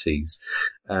identities,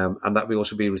 and that we all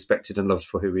should be respected and loved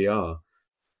for who we are.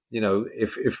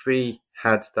 If we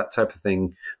had that type of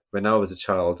thing when I was a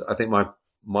child, I think my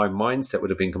mindset would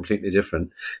have been completely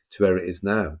different to where it is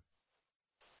now.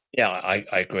 Yeah, I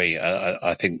agree.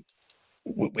 I think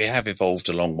we have evolved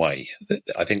a long way.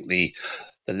 I think the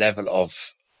level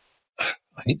of,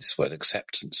 I think this word,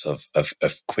 acceptance of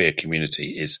queer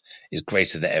community is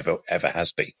greater than ever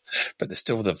has been. But there's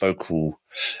still the vocal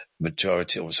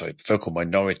minority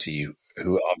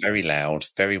who are very loud,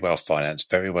 very well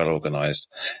financed, very well organised,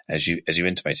 as you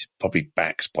intimated, probably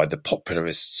backed by the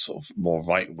popularist sort of more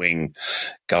right wing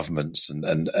governments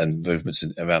and movements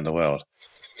around the world.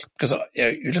 Because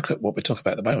you look at what we're talking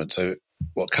about at the moment. So,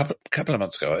 a couple of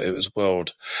months ago, it was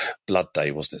World Blood Day,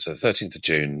 wasn't it? So, the 13th of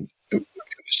June,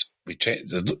 we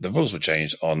changed, the rules were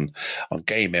changed on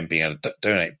gay men being able to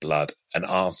donate blood and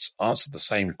answer the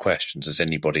same questions as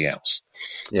anybody else.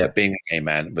 Yeah. So, being a gay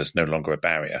man was no longer a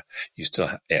barrier. You still,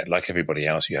 like everybody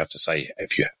else, you have to say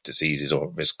if you have diseases or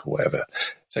risk or whatever.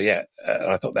 So, I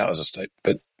thought that was a step,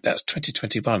 but that's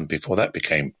 2021 before that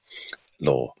became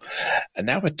law, and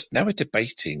now we're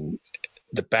debating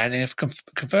the banning of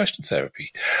conversion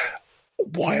therapy.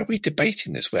 Why are we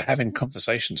debating this? We're having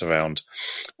conversations around,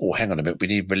 hang on a minute, we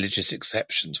need religious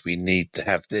exceptions. We need to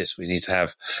have this. We need to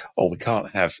have, we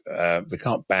can't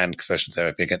ban conversion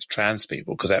therapy against trans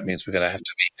people because that means we're going to have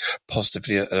to be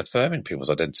positively affirming people's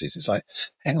identities. It's like,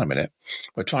 hang on a minute,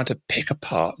 we're trying to pick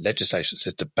apart legislation that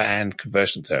says to ban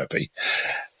conversion therapy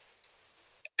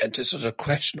and to sort of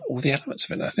question all the elements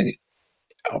of it. And I think,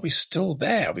 are we still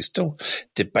there? Are we still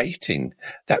debating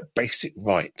that basic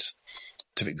right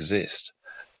to exist?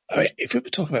 I mean, if we were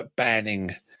talking about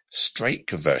banning straight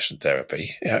conversion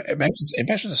therapy,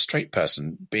 imagine a straight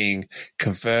person being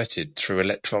converted through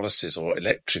electrolysis or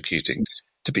electrocuting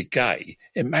to be gay.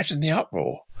 Imagine the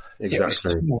uproar.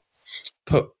 Exactly.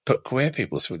 Put queer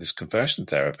people through this conversion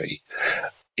therapy,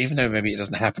 even though maybe it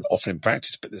doesn't happen often in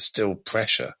practice, but there's still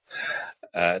pressure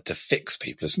to fix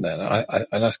people, isn't there?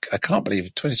 And I can't believe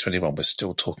in 2021 we're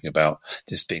still talking about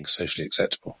this being socially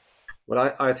acceptable.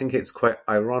 Well, I think it's quite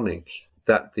ironic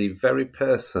that the very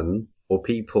person or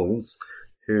peoples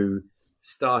who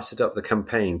started up the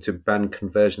campaign to ban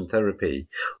conversion therapy,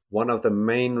 one of the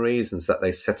main reasons that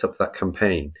they set up that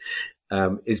campaign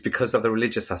is because of the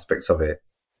religious aspects of it.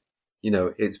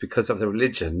 It's because of the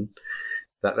religion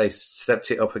that they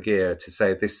stepped it up a gear to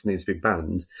say this needs to be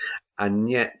banned, and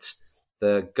yet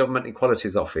the Government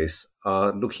Equalities Office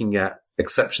are looking at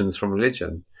exceptions from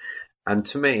religion. And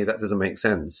to me, that doesn't make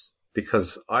sense,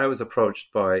 because I was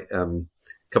approached by a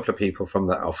couple of people from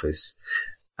that office,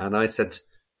 and I said,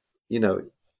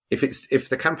 if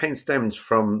the campaign stems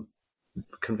from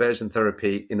conversion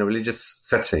therapy in a religious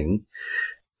setting,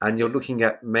 and you're looking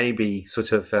at maybe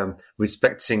sort of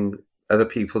respecting other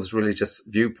people's religious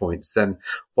viewpoints, then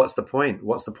what's the point?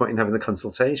 What's the point in having the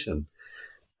consultation?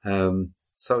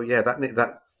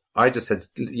 That I just said,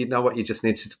 you know what, you just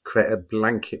need to create a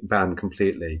blanket ban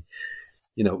completely.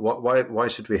 Why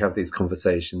should we have these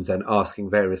conversations and asking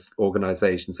various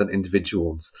organisations and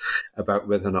individuals about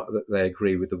whether or not they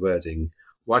agree with the wording?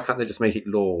 Why can't they just make it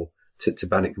law to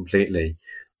ban it completely?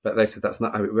 But they said that's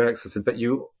not how it works. I said, but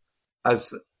you,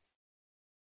 as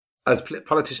as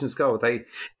politicians go,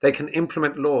 they can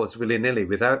implement laws willy-nilly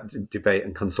without debate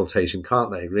and consultation,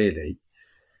 can't they, really?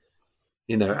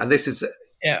 And this is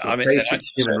Yeah, a I mean, I basic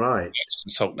human right.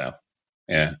 consult now.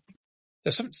 Yeah.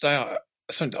 There's something today.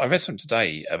 I read something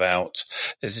today about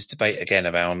there's this debate again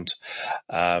around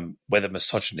whether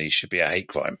misogyny should be a hate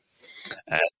crime,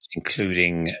 and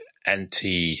including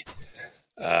anti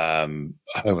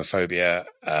homophobia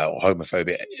or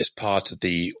homophobia is part of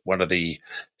one of the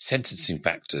sentencing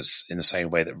factors, in the same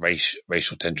way that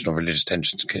racial tension or religious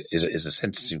tension is a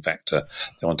sentencing factor.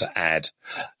 They want to add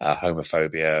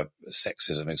homophobia,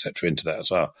 sexism, etc. into that as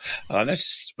well. And I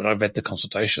noticed when I read the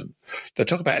consultation, they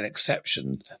talk about an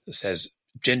exception that says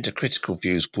gender critical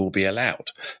views will be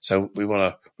allowed. So we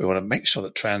want to make sure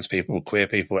that trans people, queer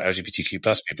people, LGBTQ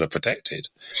plus people are protected.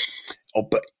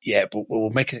 But we'll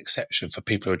make an exception for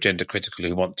people who are gender critical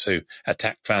who want to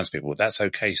attack trans people. That's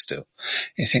okay still.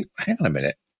 You think, hang on a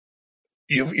minute,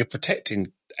 you're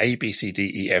protecting A, B, C,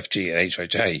 D, E, F, G, and H, I,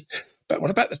 J, but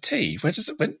what about the T?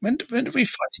 When do we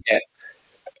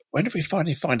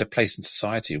finally find a place in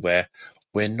society where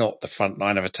we're not the front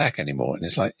line of attack anymore? And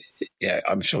it's like, yeah,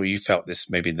 I'm sure you felt this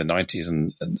maybe in the 90s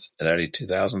and early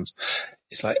 2000s.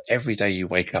 It's like every day you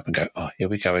wake up and go, oh, here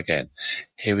we go again.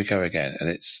 And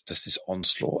it's just this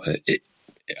onslaught.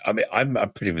 I mean, I'm a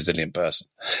pretty resilient person,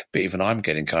 but even I'm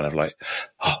getting kind of like,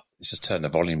 oh, let's just turn the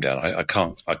volume down. I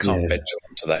can't venture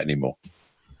onto that anymore.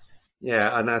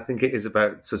 Yeah, and I think it is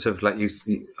about sort of like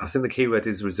I think the key word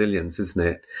is resilience, isn't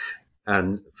it?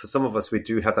 And for some of us, we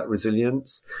do have that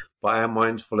resilience, but I am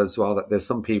mindful as well that there's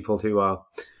some people who are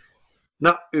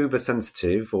not uber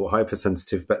sensitive or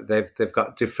hypersensitive, but they've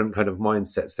got different kind of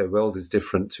mindsets. Their world is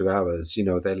different to ours.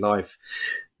 Their life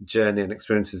journey and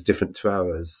experience is different to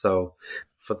ours. So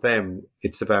for them,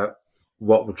 it's about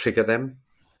what will trigger them,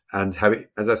 and how it,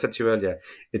 as I said to you earlier,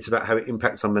 it's about how it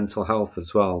impacts on mental health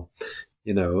as well.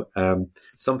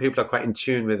 Some people are quite in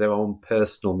tune with their own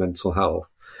personal mental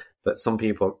health, but some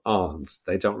people aren't.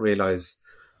 They don't realize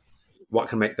what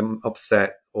can make them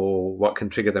upset or what can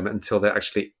trigger them until they're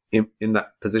actually in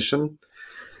that position.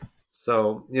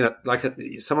 So, like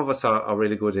some of us are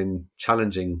really good in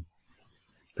challenging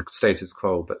the status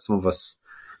quo, but some of us,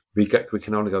 we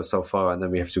can only go so far, and then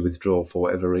we have to withdraw for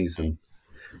whatever reason.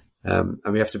 And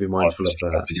we have to be mindful of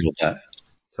that.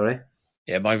 Sorry?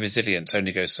 Yeah, my resilience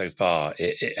only goes so far.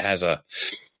 It has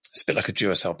it's a bit like a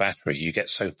Duracell battery. You get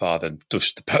so far, then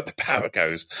the power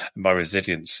goes, and my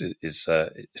resilience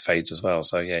it fades as well.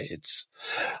 So yeah,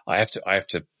 I have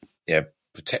to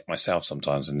protect myself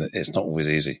sometimes, and it's not always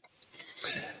easy.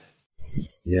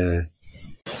 Yeah.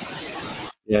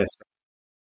 Yes.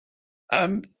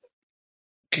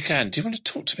 Kikan, do you want to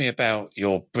talk to me about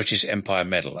your British Empire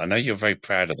Medal? I know you're very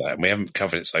proud of that, and we haven't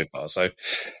covered it so far. So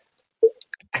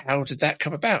how did that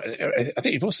come about? I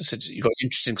think you've also said you've got an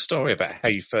interesting story about how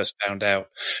you first found out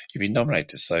you've been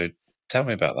nominated. So tell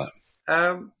me about that.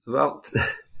 Well,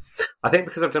 I think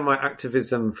because I've done my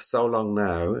activism for so long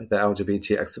now, the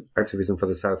LGBT activism for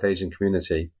the South Asian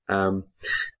community, and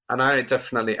I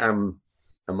definitely am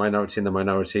a minority in the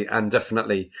minority, and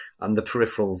definitely on the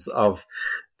peripherals of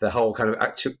the whole kind of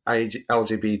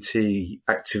LGBT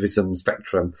activism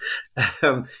spectrum.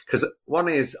 Because one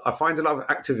is, I find a lot of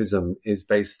activism is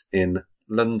based in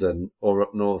London or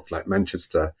up north, like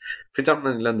Manchester,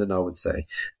 predominantly London, I would say.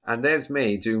 And there's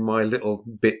me doing my little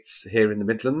bits here in the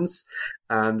Midlands.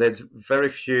 And there's very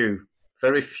few,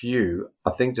 I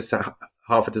think just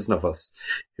half a dozen of us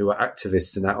who are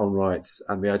activists in our own rights,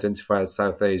 and we identify as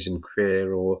South Asian,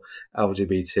 queer, or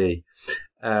LGBT.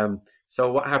 So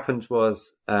what happened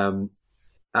was,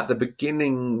 at the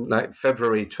beginning, like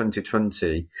February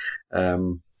 2020,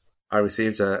 I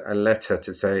received a letter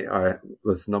to say I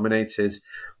was nominated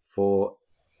for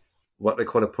what they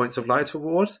call a Points of Light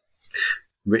Award,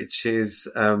 which is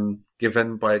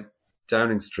given by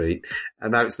Downing Street.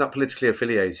 And now it's not politically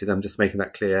affiliated, I'm just making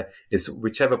that clear. It's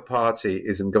whichever party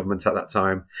is in government at that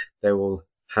time, they will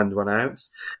hand one out.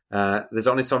 There's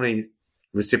only so many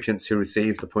recipients who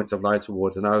receive the Points of Light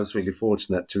Award, and I was really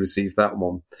fortunate to receive that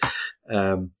one.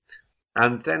 And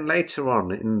then later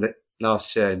on in the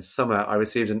last year in summer, I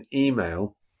received an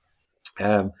email.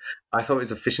 I thought it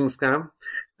was a phishing scam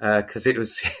because it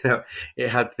was, it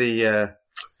had the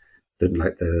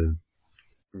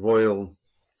royal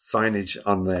signage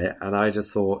on there, and I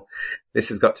just thought this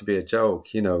has got to be a joke,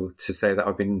 to say that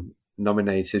I've been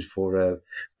nominated for a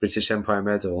British Empire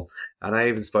Medal. And I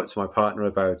even spoke to my partner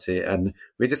about it, and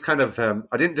we just kind of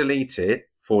I didn't delete it,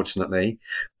 fortunately,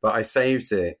 but I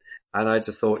saved it, and I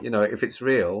just thought, if it's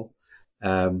real,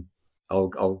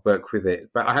 I'll work with it.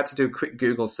 But I had to do a quick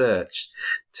Google search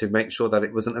to make sure that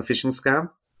it wasn't a phishing scam.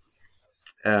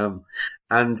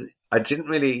 And I didn't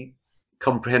really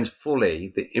comprehend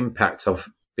fully the impact of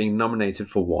being nominated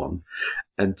for one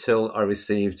until I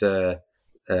received a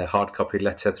hard copy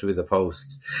letter through the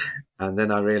post. And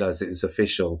then I realized it was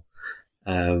official.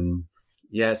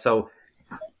 So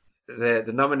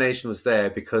the nomination was there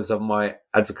because of my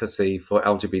advocacy for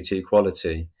LGBT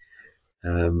equality.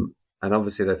 And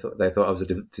obviously they thought I was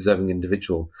a deserving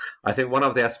individual. I think one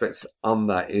of the aspects on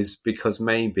that is because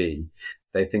maybe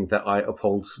they think that I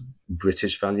uphold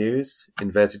British values,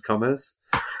 inverted commas.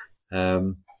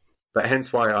 But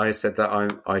hence why I said that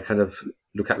I kind of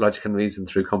look at logic and reason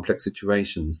through complex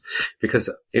situations, because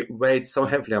it weighed so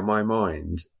heavily on my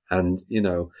mind. And,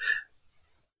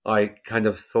 I kind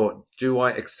of thought, do I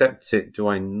accept it? Do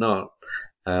I not?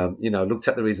 Looked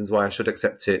at the reasons why I should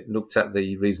accept it, looked at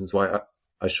the reasons why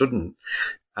I shouldn't.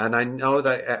 And I know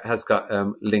that it has got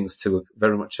links to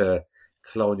very much a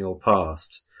colonial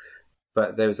past,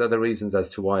 but there's other reasons as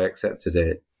to why I accepted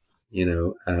it,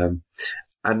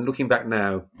 and looking back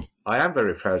now, I am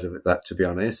very proud of that, to be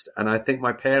honest. And I think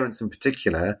my parents in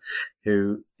particular,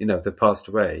 who, they passed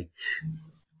away,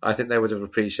 I think they would have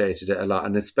appreciated it a lot.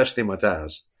 And especially my dad,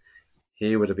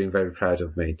 he would have been very proud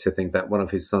of me to think that one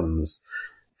of his sons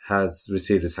has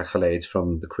received this accolade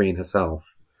from the Queen herself.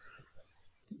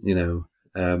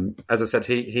 As I said,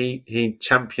 he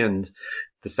championed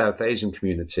the South Asian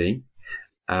community,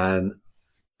 and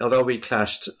although we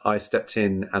clashed, I stepped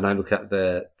in and I look at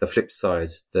the flip side,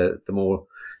 the more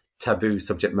taboo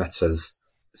subject matters,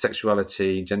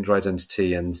 sexuality, gender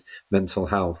identity, and mental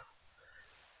health.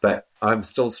 But I'm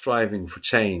still striving for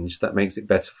change that makes it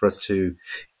better for us to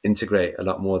integrate a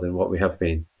lot more than what we have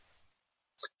been.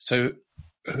 So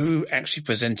who actually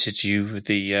presented you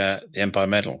the Empire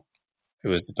Medal? Who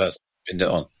was the person who pinned it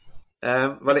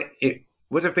on? Well, it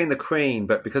would have been the Queen,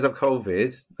 but because of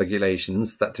COVID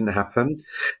regulations, that didn't happen.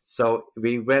 So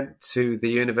we went to the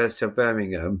University of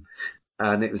Birmingham,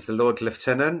 and it was the Lord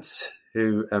Lieutenant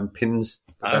who pins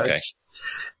the badge. Okay.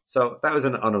 So that was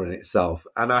an honour in itself.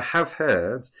 And I have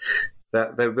heard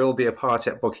that there will be a party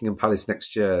at Buckingham Palace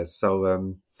next year.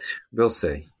 So we'll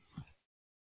see.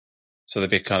 So there'll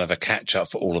be kind of a catch-up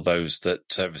for all of those that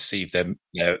received their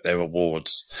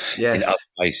awards Yes. in other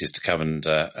places to come and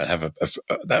have a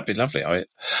that'd be lovely.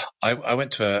 I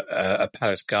went to a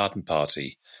palace garden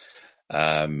party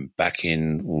back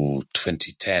in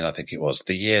 2010, I think it was,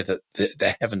 the year that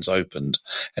the heavens opened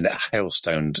and it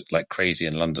hailstoned like crazy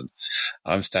in London.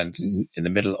 I'm standing in the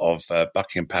middle of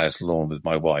Buckingham Palace lawn with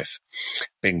my wife,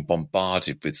 being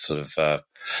bombarded with sort of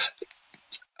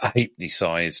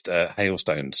halfpenny-sized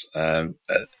hailstones.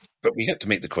 But we got to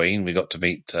meet the Queen. We got to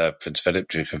meet Prince Philip,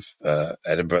 Duke of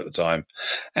Edinburgh at the time,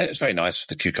 and it was very nice for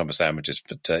the cucumber sandwiches.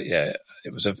 But it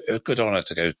was a good honour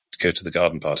to go to the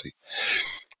garden party.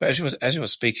 But as you were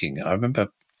speaking, I remember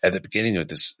at the beginning of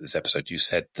this episode, you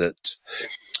said that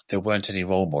there weren't any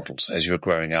role models as you were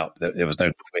growing up. There was no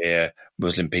queer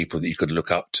Muslim people that you could look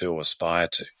up to or aspire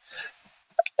to.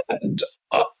 And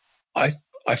I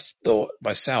thought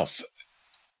myself,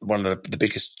 one of the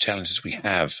biggest challenges we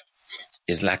have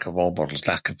is lack of role models,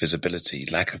 lack of visibility,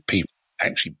 lack of people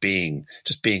actually being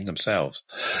themselves.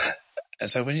 And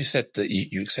so when you said that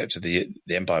you accepted the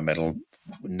Empire Medal,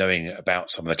 knowing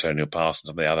about some of the colonial past and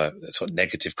some of the other sort of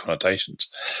negative connotations,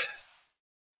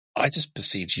 I just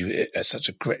perceived you as such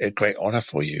a great honour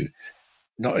for you,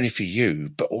 not only for you,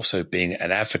 but also being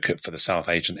an advocate for the South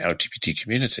Asian LGBT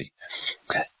community.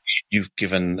 You've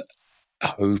given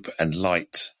hope and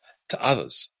light to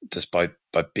others just by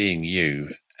being you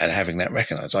and having that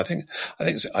recognised. I think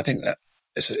that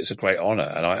it's a great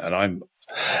honour, and I'm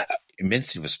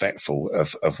immensely respectful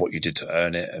of what you did to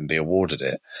earn it and be awarded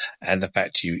it, and the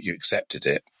fact you accepted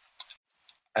it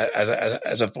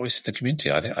as a voice in the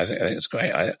community. I think it's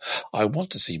great. I want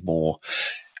to see more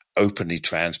openly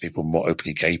trans people, more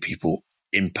openly gay people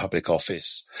in public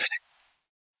office,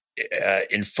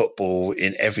 in football,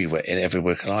 in every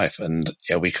work of life, and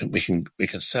we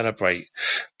can celebrate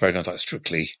programs like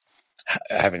Strictly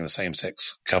having the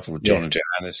same-sex couple with John and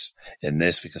Johannes in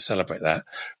this. We can celebrate that,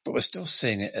 but we're still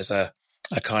seeing it as a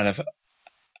kind of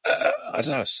I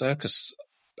don't know, a circus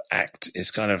act.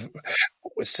 Is kind of,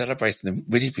 we're celebrating them.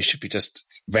 Really, we should be just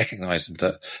recognizing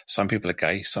that some people are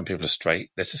gay, some people are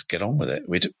straight. Let's just get on with it.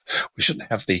 We shouldn't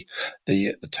have the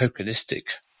tokenistic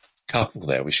couple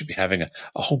there. We should be having a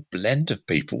whole blend of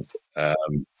people,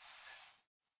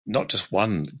 not just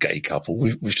one gay couple.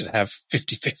 We should have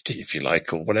 50-50, if you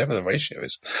like, or whatever the ratio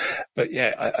is. But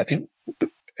yeah, I think,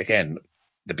 again,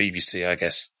 the BBC, I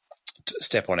guess,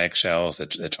 step on eggshells.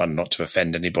 They're trying not to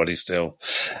offend anybody still.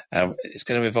 It's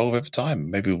going to evolve over time.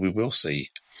 Maybe we will see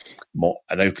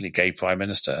an openly gay prime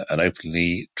minister, an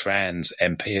openly trans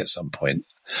MP at some point,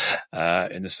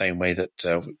 in the same way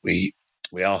that we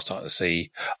are starting to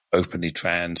see openly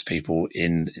trans people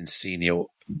in senior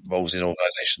roles in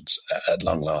organisations at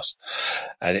long last,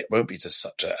 and it won't be just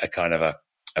such a kind of a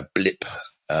blip,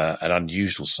 an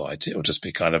unusual sight. It will just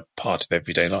be kind of part of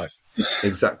everyday life.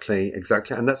 Exactly,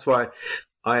 and that's why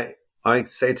I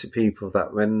say to people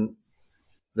that when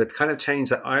the kind of change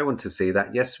that I want to see,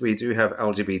 that yes, we do have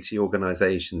LGBT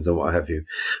organisations and what have you,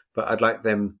 but I'd like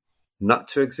them not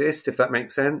to exist, if that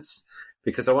makes sense,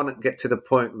 because I want to get to the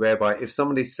point whereby if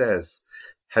somebody says,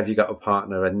 "Have you got a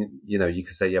partner?" and you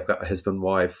can say, "You've got a husband,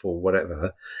 wife, or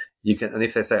whatever." You can, and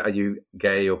if they say, "Are you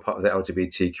gay or part of the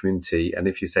LGBT community?" and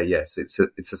if you say yes, it's a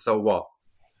so what.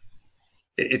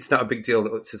 It's not a big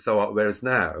deal to so what. Whereas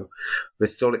now, we're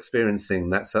still experiencing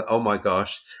that. So, oh my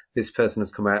gosh, this person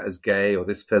has come out as gay, or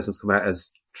this person's come out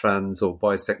as trans or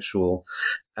bisexual.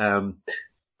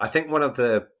 I think one of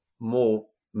the more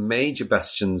major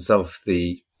bastions of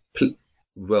the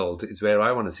world is where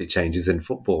I want to see changes in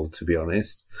football. To be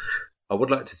honest, I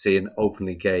would like to see an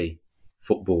openly gay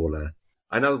footballer.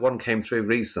 I know one came through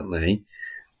recently,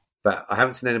 but I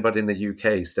haven't seen anybody in the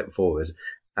UK step forward.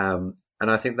 And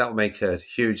I think that will make a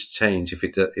huge change if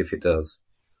it does.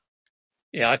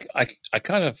 Yeah, I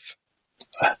kind of,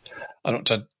 I'm not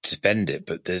trying to defend it,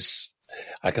 but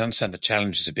I can understand the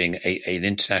challenges of being an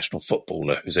international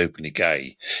footballer who's openly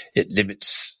gay. It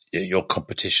limits your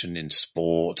competition in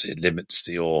sport. It limits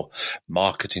your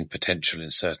marketing potential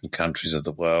in certain countries of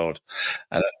the world.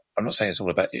 And I'm not saying it's all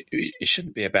about, it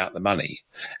shouldn't be about the money,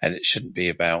 and it shouldn't be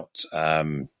about,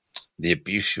 the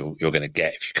abuse you're going to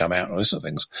get if you come out and all those sort of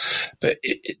things. But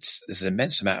there's an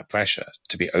immense amount of pressure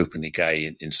to be openly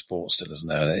gay in sports still, isn't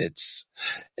there?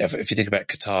 If you think about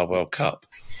Qatar World Cup,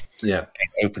 yeah,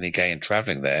 being openly gay and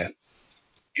travelling there,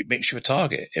 it makes you a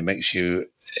target. It makes you,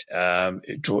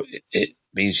 it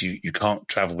means you can't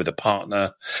travel with a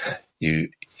partner.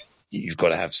 You've got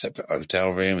to have separate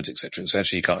hotel rooms, etc.,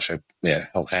 etc. You can't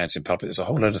hold hands in public. There's a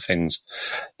whole load of things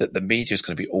that the media is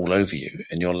going to be all over you,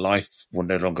 and your life will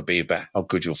no longer be about how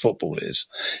good your football is.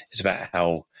 It's about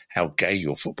how gay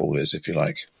your football is, if you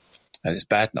like. And it's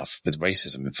bad enough with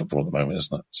racism in football at the moment,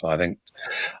 isn't it? So I think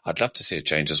I'd love to see a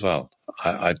change as well.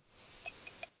 And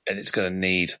it's going to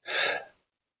need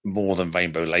more than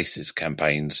Rainbow Laces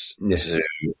campaigns to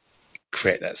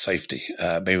create that safety.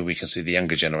 Maybe we can see the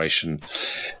younger generation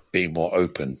being more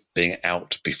open, being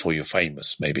out before you're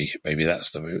famous. Maybe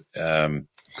that's the route.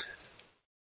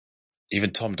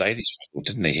 Even Tom Daly struggled,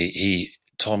 didn't he?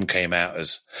 Tom came out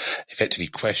as effectively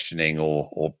questioning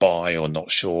or bi or not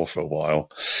sure for a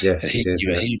while. Yes, and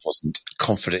he wasn't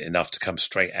confident enough to come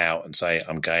straight out and say,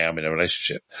 "I'm gay, I'm in a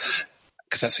relationship,"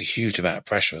 because that's a huge amount of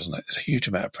pressure, isn't it? It's a huge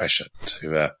amount of pressure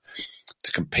to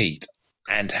compete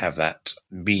and have that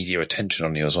media attention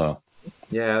on you as well.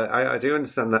 Yeah, I do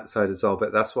understand that side as well,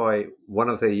 but that's why one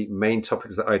of the main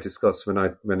topics that I discuss when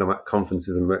I'm at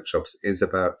conferences and workshops is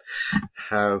about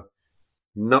how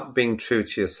not being true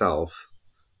to yourself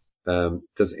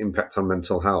does impact on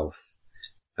mental health.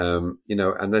 And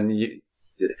then the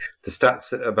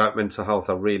stats about mental health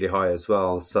are really high as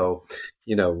well. So,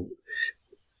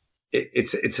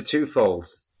 it's a twofold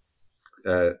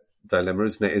dilemma,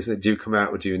 isn't it? Isn't it? Do you come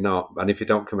out or do you not? And if you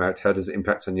don't come out, how does it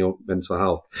impact on your mental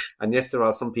health? And yes, there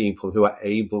are some people who are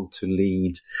able to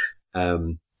lead,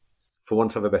 for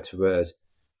want of a better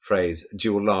phrase,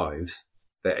 dual lives.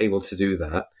 They're able to do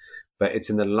that, but it's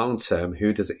in the long term,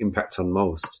 who does it impact on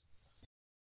most?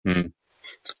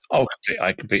 Oh,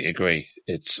 I completely agree.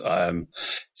 It's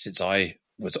since I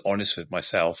was honest with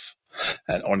myself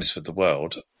and honest with the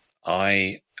world,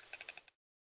 my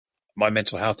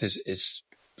mental health is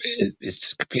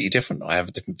completely different. I have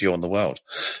a different view on the world.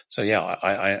 So yeah,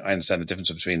 I understand the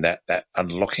difference between that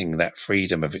unlocking that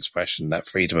freedom of expression, that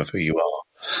freedom of who you are,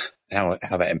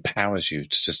 how that empowers you to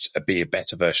just be a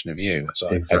better version of you. So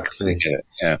Exactly. I get it.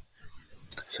 Yeah.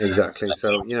 Exactly.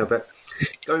 So, but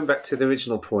going back to the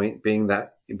original point, being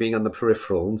on the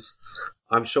peripherals,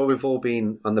 I'm sure we've all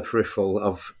been on the peripheral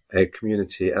of a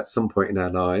community at some point in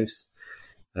our lives.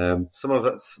 Some of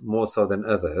us more so than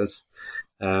others.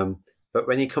 But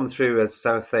when you come through as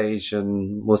South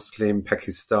Asian, Muslim,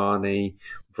 Pakistani,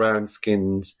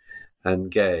 brown-skinned and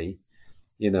gay,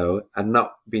 and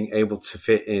not being able to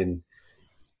fit in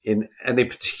any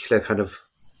particular kind of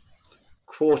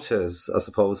quarters, I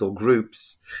suppose, or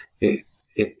groups,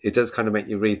 it does kind of make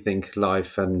you rethink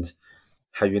life and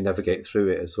how you navigate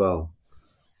through it as well.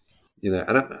 And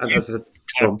as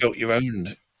kind of built your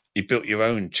own. You built your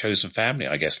own chosen family,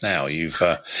 I guess. Now you've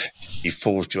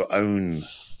forged your own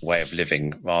way of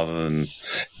living rather than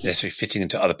necessarily fitting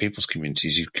into other people's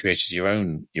communities. You've created your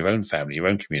own family, your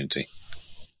own community.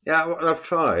 Yeah, well, I've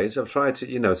tried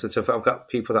to, sort of, I've got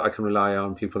people that I can rely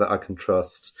on, people that I can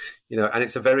trust, and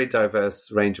it's a very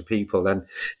diverse range of people. And,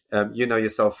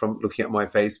 yourself from looking at my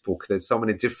Facebook, there's so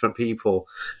many different people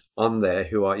on there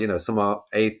who are, some are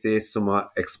atheists, some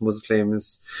are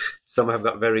ex-Muslims, some have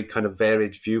got very kind of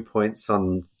varied viewpoints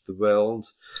on the world.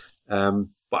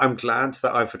 But I'm glad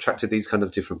that I've attracted these kind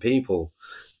of different people,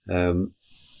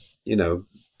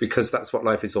 because that's what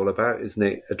life is all about, isn't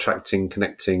it? Attracting,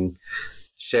 connecting,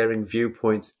 sharing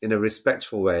viewpoints in a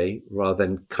respectful way rather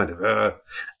than kind of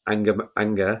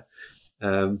anger.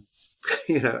 And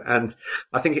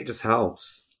I think it just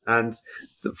helps. And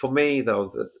for me,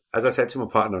 though, as I said to my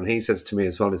partner, and he says to me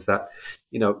as well, is that,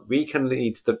 we can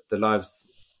lead the lives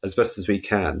as best as we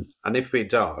can. And if we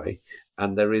die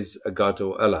and there is a God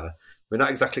or Allah, we're not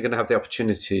exactly going to have the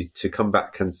opportunity to come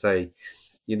back and say,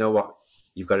 you know what,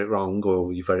 you've got it wrong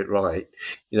or you've got it right,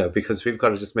 because we've got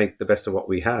to just make the best of what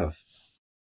we have.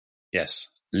 Yes.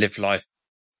 Live life,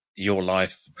 your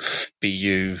life, be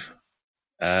you,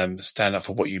 stand up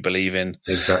for what you believe in.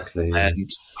 Exactly. Yeah. And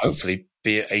hopefully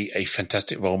be a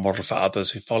fantastic role model for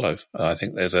others who follow. I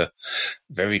think there's a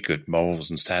very good morals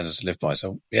and standards to live by.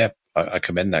 So, yeah, I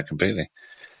commend that completely.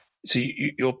 So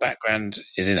your background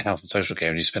is in health and social care,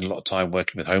 and you spend a lot of time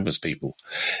working with homeless people.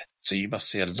 So you must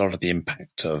see a lot of the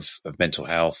impact of mental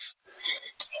health,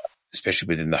 especially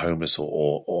within the homeless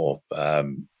or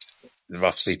the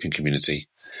rough sleeping community.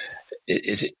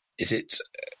 Is it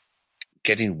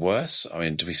getting worse? I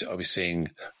mean, are we seeing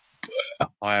a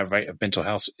higher rate of mental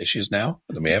health issues now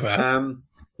than we ever have?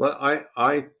 Well,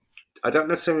 I don't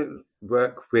necessarily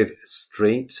work with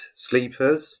street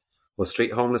sleepers or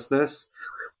street homelessness.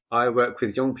 I work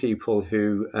with young people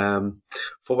who,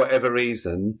 for whatever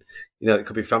reason, it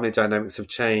could be family dynamics have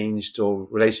changed or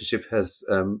relationship has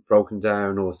broken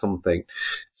down or something.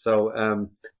 So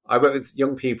I work with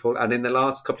young people, and in the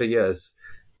last couple of years,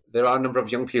 there are a number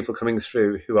of young people coming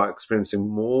through who are experiencing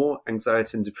more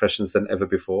anxiety and depressions than ever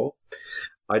before.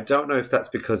 I don't know if that's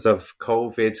because of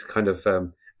COVID kind of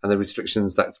and the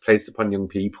restrictions that's placed upon young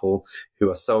people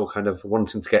who are so kind of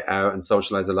wanting to get out and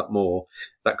socialize a lot more.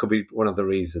 That could be one of the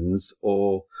reasons,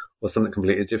 or something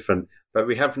completely different. But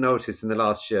we have noticed in the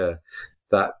last year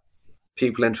that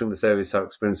people entering the service are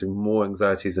experiencing more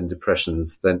anxieties and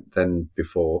depressions than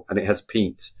before, and it has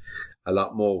peaked a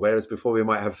lot more. Whereas before we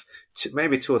might have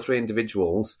maybe 2 or 3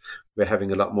 individuals, we're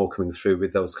having a lot more coming through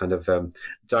with those kind of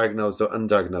diagnosed or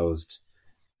undiagnosed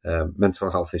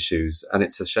mental health issues. And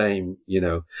it's a shame,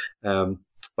 but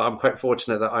I'm quite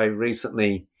fortunate that I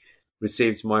recently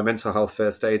received my mental health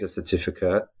first aider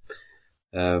certificate.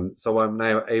 So I'm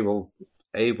now able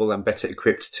and better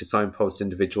equipped to signpost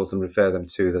individuals and refer them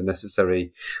to the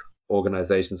necessary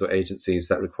organisations or agencies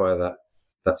that require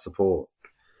that support.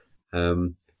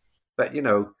 But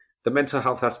the mental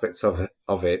health aspects of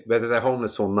it, whether they're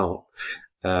homeless or not,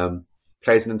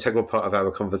 plays an integral part of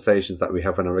our conversations that we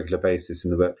have on a regular basis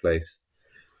in the workplace.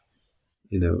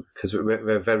 Because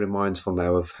we're very mindful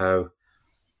now of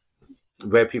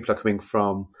where people are coming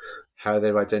from, how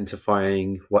they're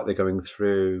identifying, what they're going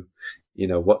through,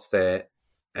 what's their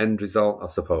end result, I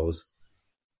suppose.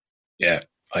 Yeah,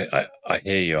 I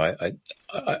hear you.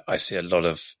 I see a lot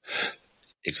of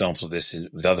examples of this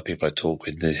with other people I talk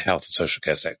with in the health and social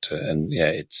care sector, and yeah,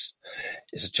 it's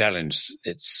a challenge.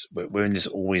 We're in this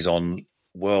always on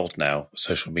world now.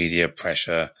 Social media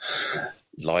pressure,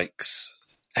 likes,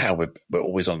 how we're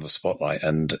always on the spotlight,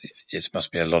 and it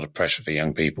must be a lot of pressure for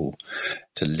young people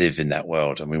to live in that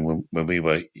world. I mean, when we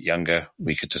were younger,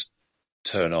 we could just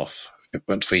turn off.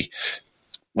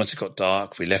 Once it got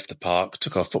dark, we left the park,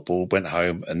 took our football, went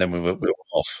home, and then we were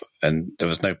off, and there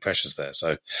was no pressures there.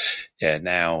 So, yeah,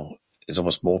 now there's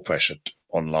almost more pressure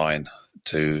online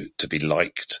to be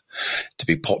liked, to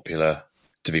be popular,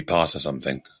 to be part of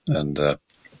something, and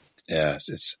yeah,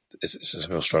 it's a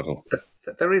real struggle.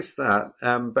 There is that,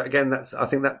 but again, I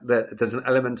think that there's an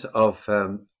element of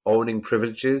owning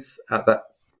privileges at that,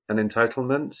 an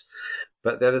entitlement.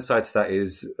 But the other side to that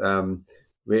is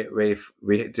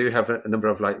we do have a number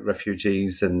of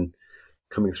refugees and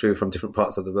coming through from different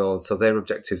parts of the world, so their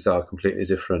objectives are completely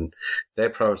different. Their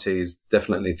priority is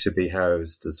definitely to be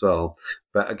housed as well,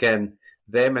 but again,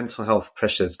 their mental health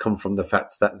pressures come from the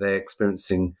fact that they're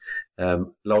experiencing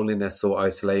loneliness or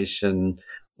isolation,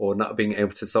 or not being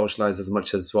able to socialise as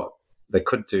much as what they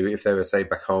could do if they were, say,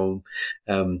 back home.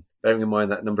 Bearing in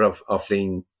mind that number of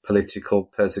fleeing political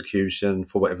persecution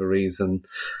for whatever reason.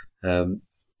 So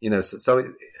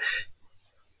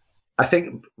I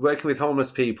think working with homeless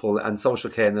people and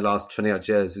social care in the last 20 odd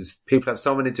years is people have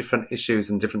so many different issues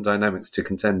and different dynamics to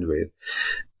contend with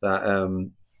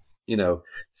that,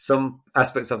 some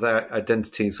aspects of their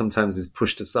identity sometimes is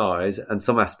pushed aside and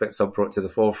some aspects are brought to the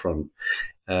forefront,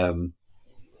 um,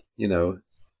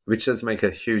 which does make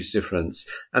a huge difference.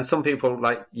 And some people,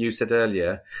 like you said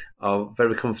earlier, are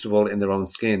very comfortable in their own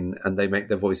skin and they make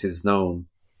their voices known.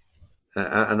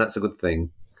 And that's a good thing.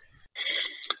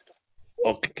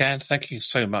 Well, Gan, thank you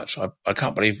so much. I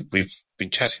can't believe we've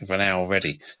been chatting for an hour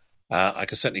already. I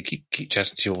can certainly keep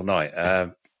chatting to you all night.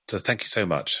 So thank you so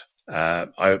much.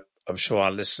 I'm sure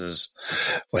our listeners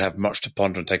will have much to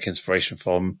ponder and take inspiration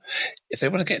from. If they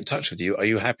want to get in touch with you, are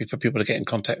you happy for people to get in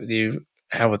contact with you?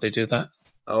 How would they do that?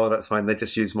 Oh, that's fine. They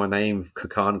just use my name,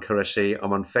 Kakan Qureshi.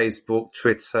 I'm on Facebook,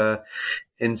 Twitter,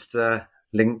 Insta,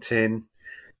 LinkedIn.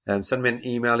 Send me an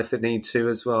email if they need to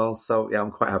as well. So, yeah,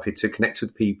 I'm quite happy to connect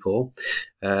with people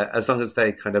as long as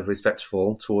they're kind of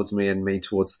respectful towards me and me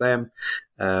towards them.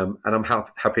 And I'm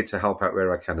happy to help out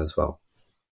where I can as well.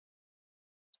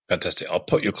 Fantastic. I'll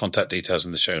put your contact details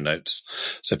in the show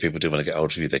notes so people do want to get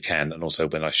hold of you, they can. And also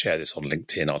when I share this on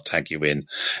LinkedIn, I'll tag you in.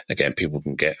 Again, people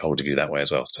can get hold of you that way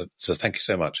as well. So thank you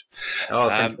so much. Oh,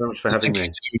 thank you very much for having me.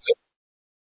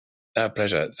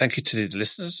 Pleasure. Thank you to the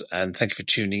listeners and thank you for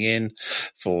tuning in,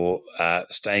 for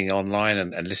staying online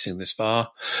and listening this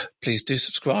far. Please do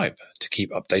subscribe to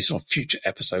keep updated on future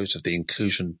episodes of the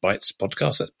Inclusion Bites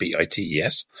podcast. That's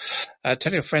BITES.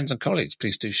 Tell your friends and colleagues,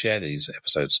 please do share these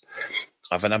episodes.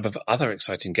 I have a number of other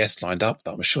exciting guests lined up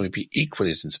that I'm sure you'll be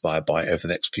equally as inspired by over the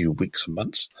next few weeks and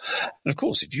months. And of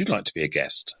course, if you'd like to be a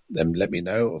guest, then let me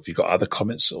know. Or if you've got other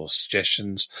comments or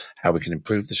suggestions how we can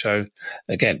improve the show,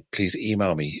 again, please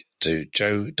email me to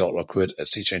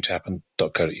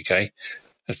joe.lockwood@seachangehappen.co.uk.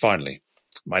 And finally,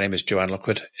 my name is Joanne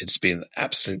Lockwood. It's been an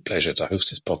absolute pleasure to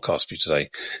host this podcast for you today.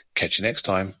 Catch you next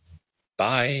time.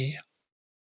 Bye.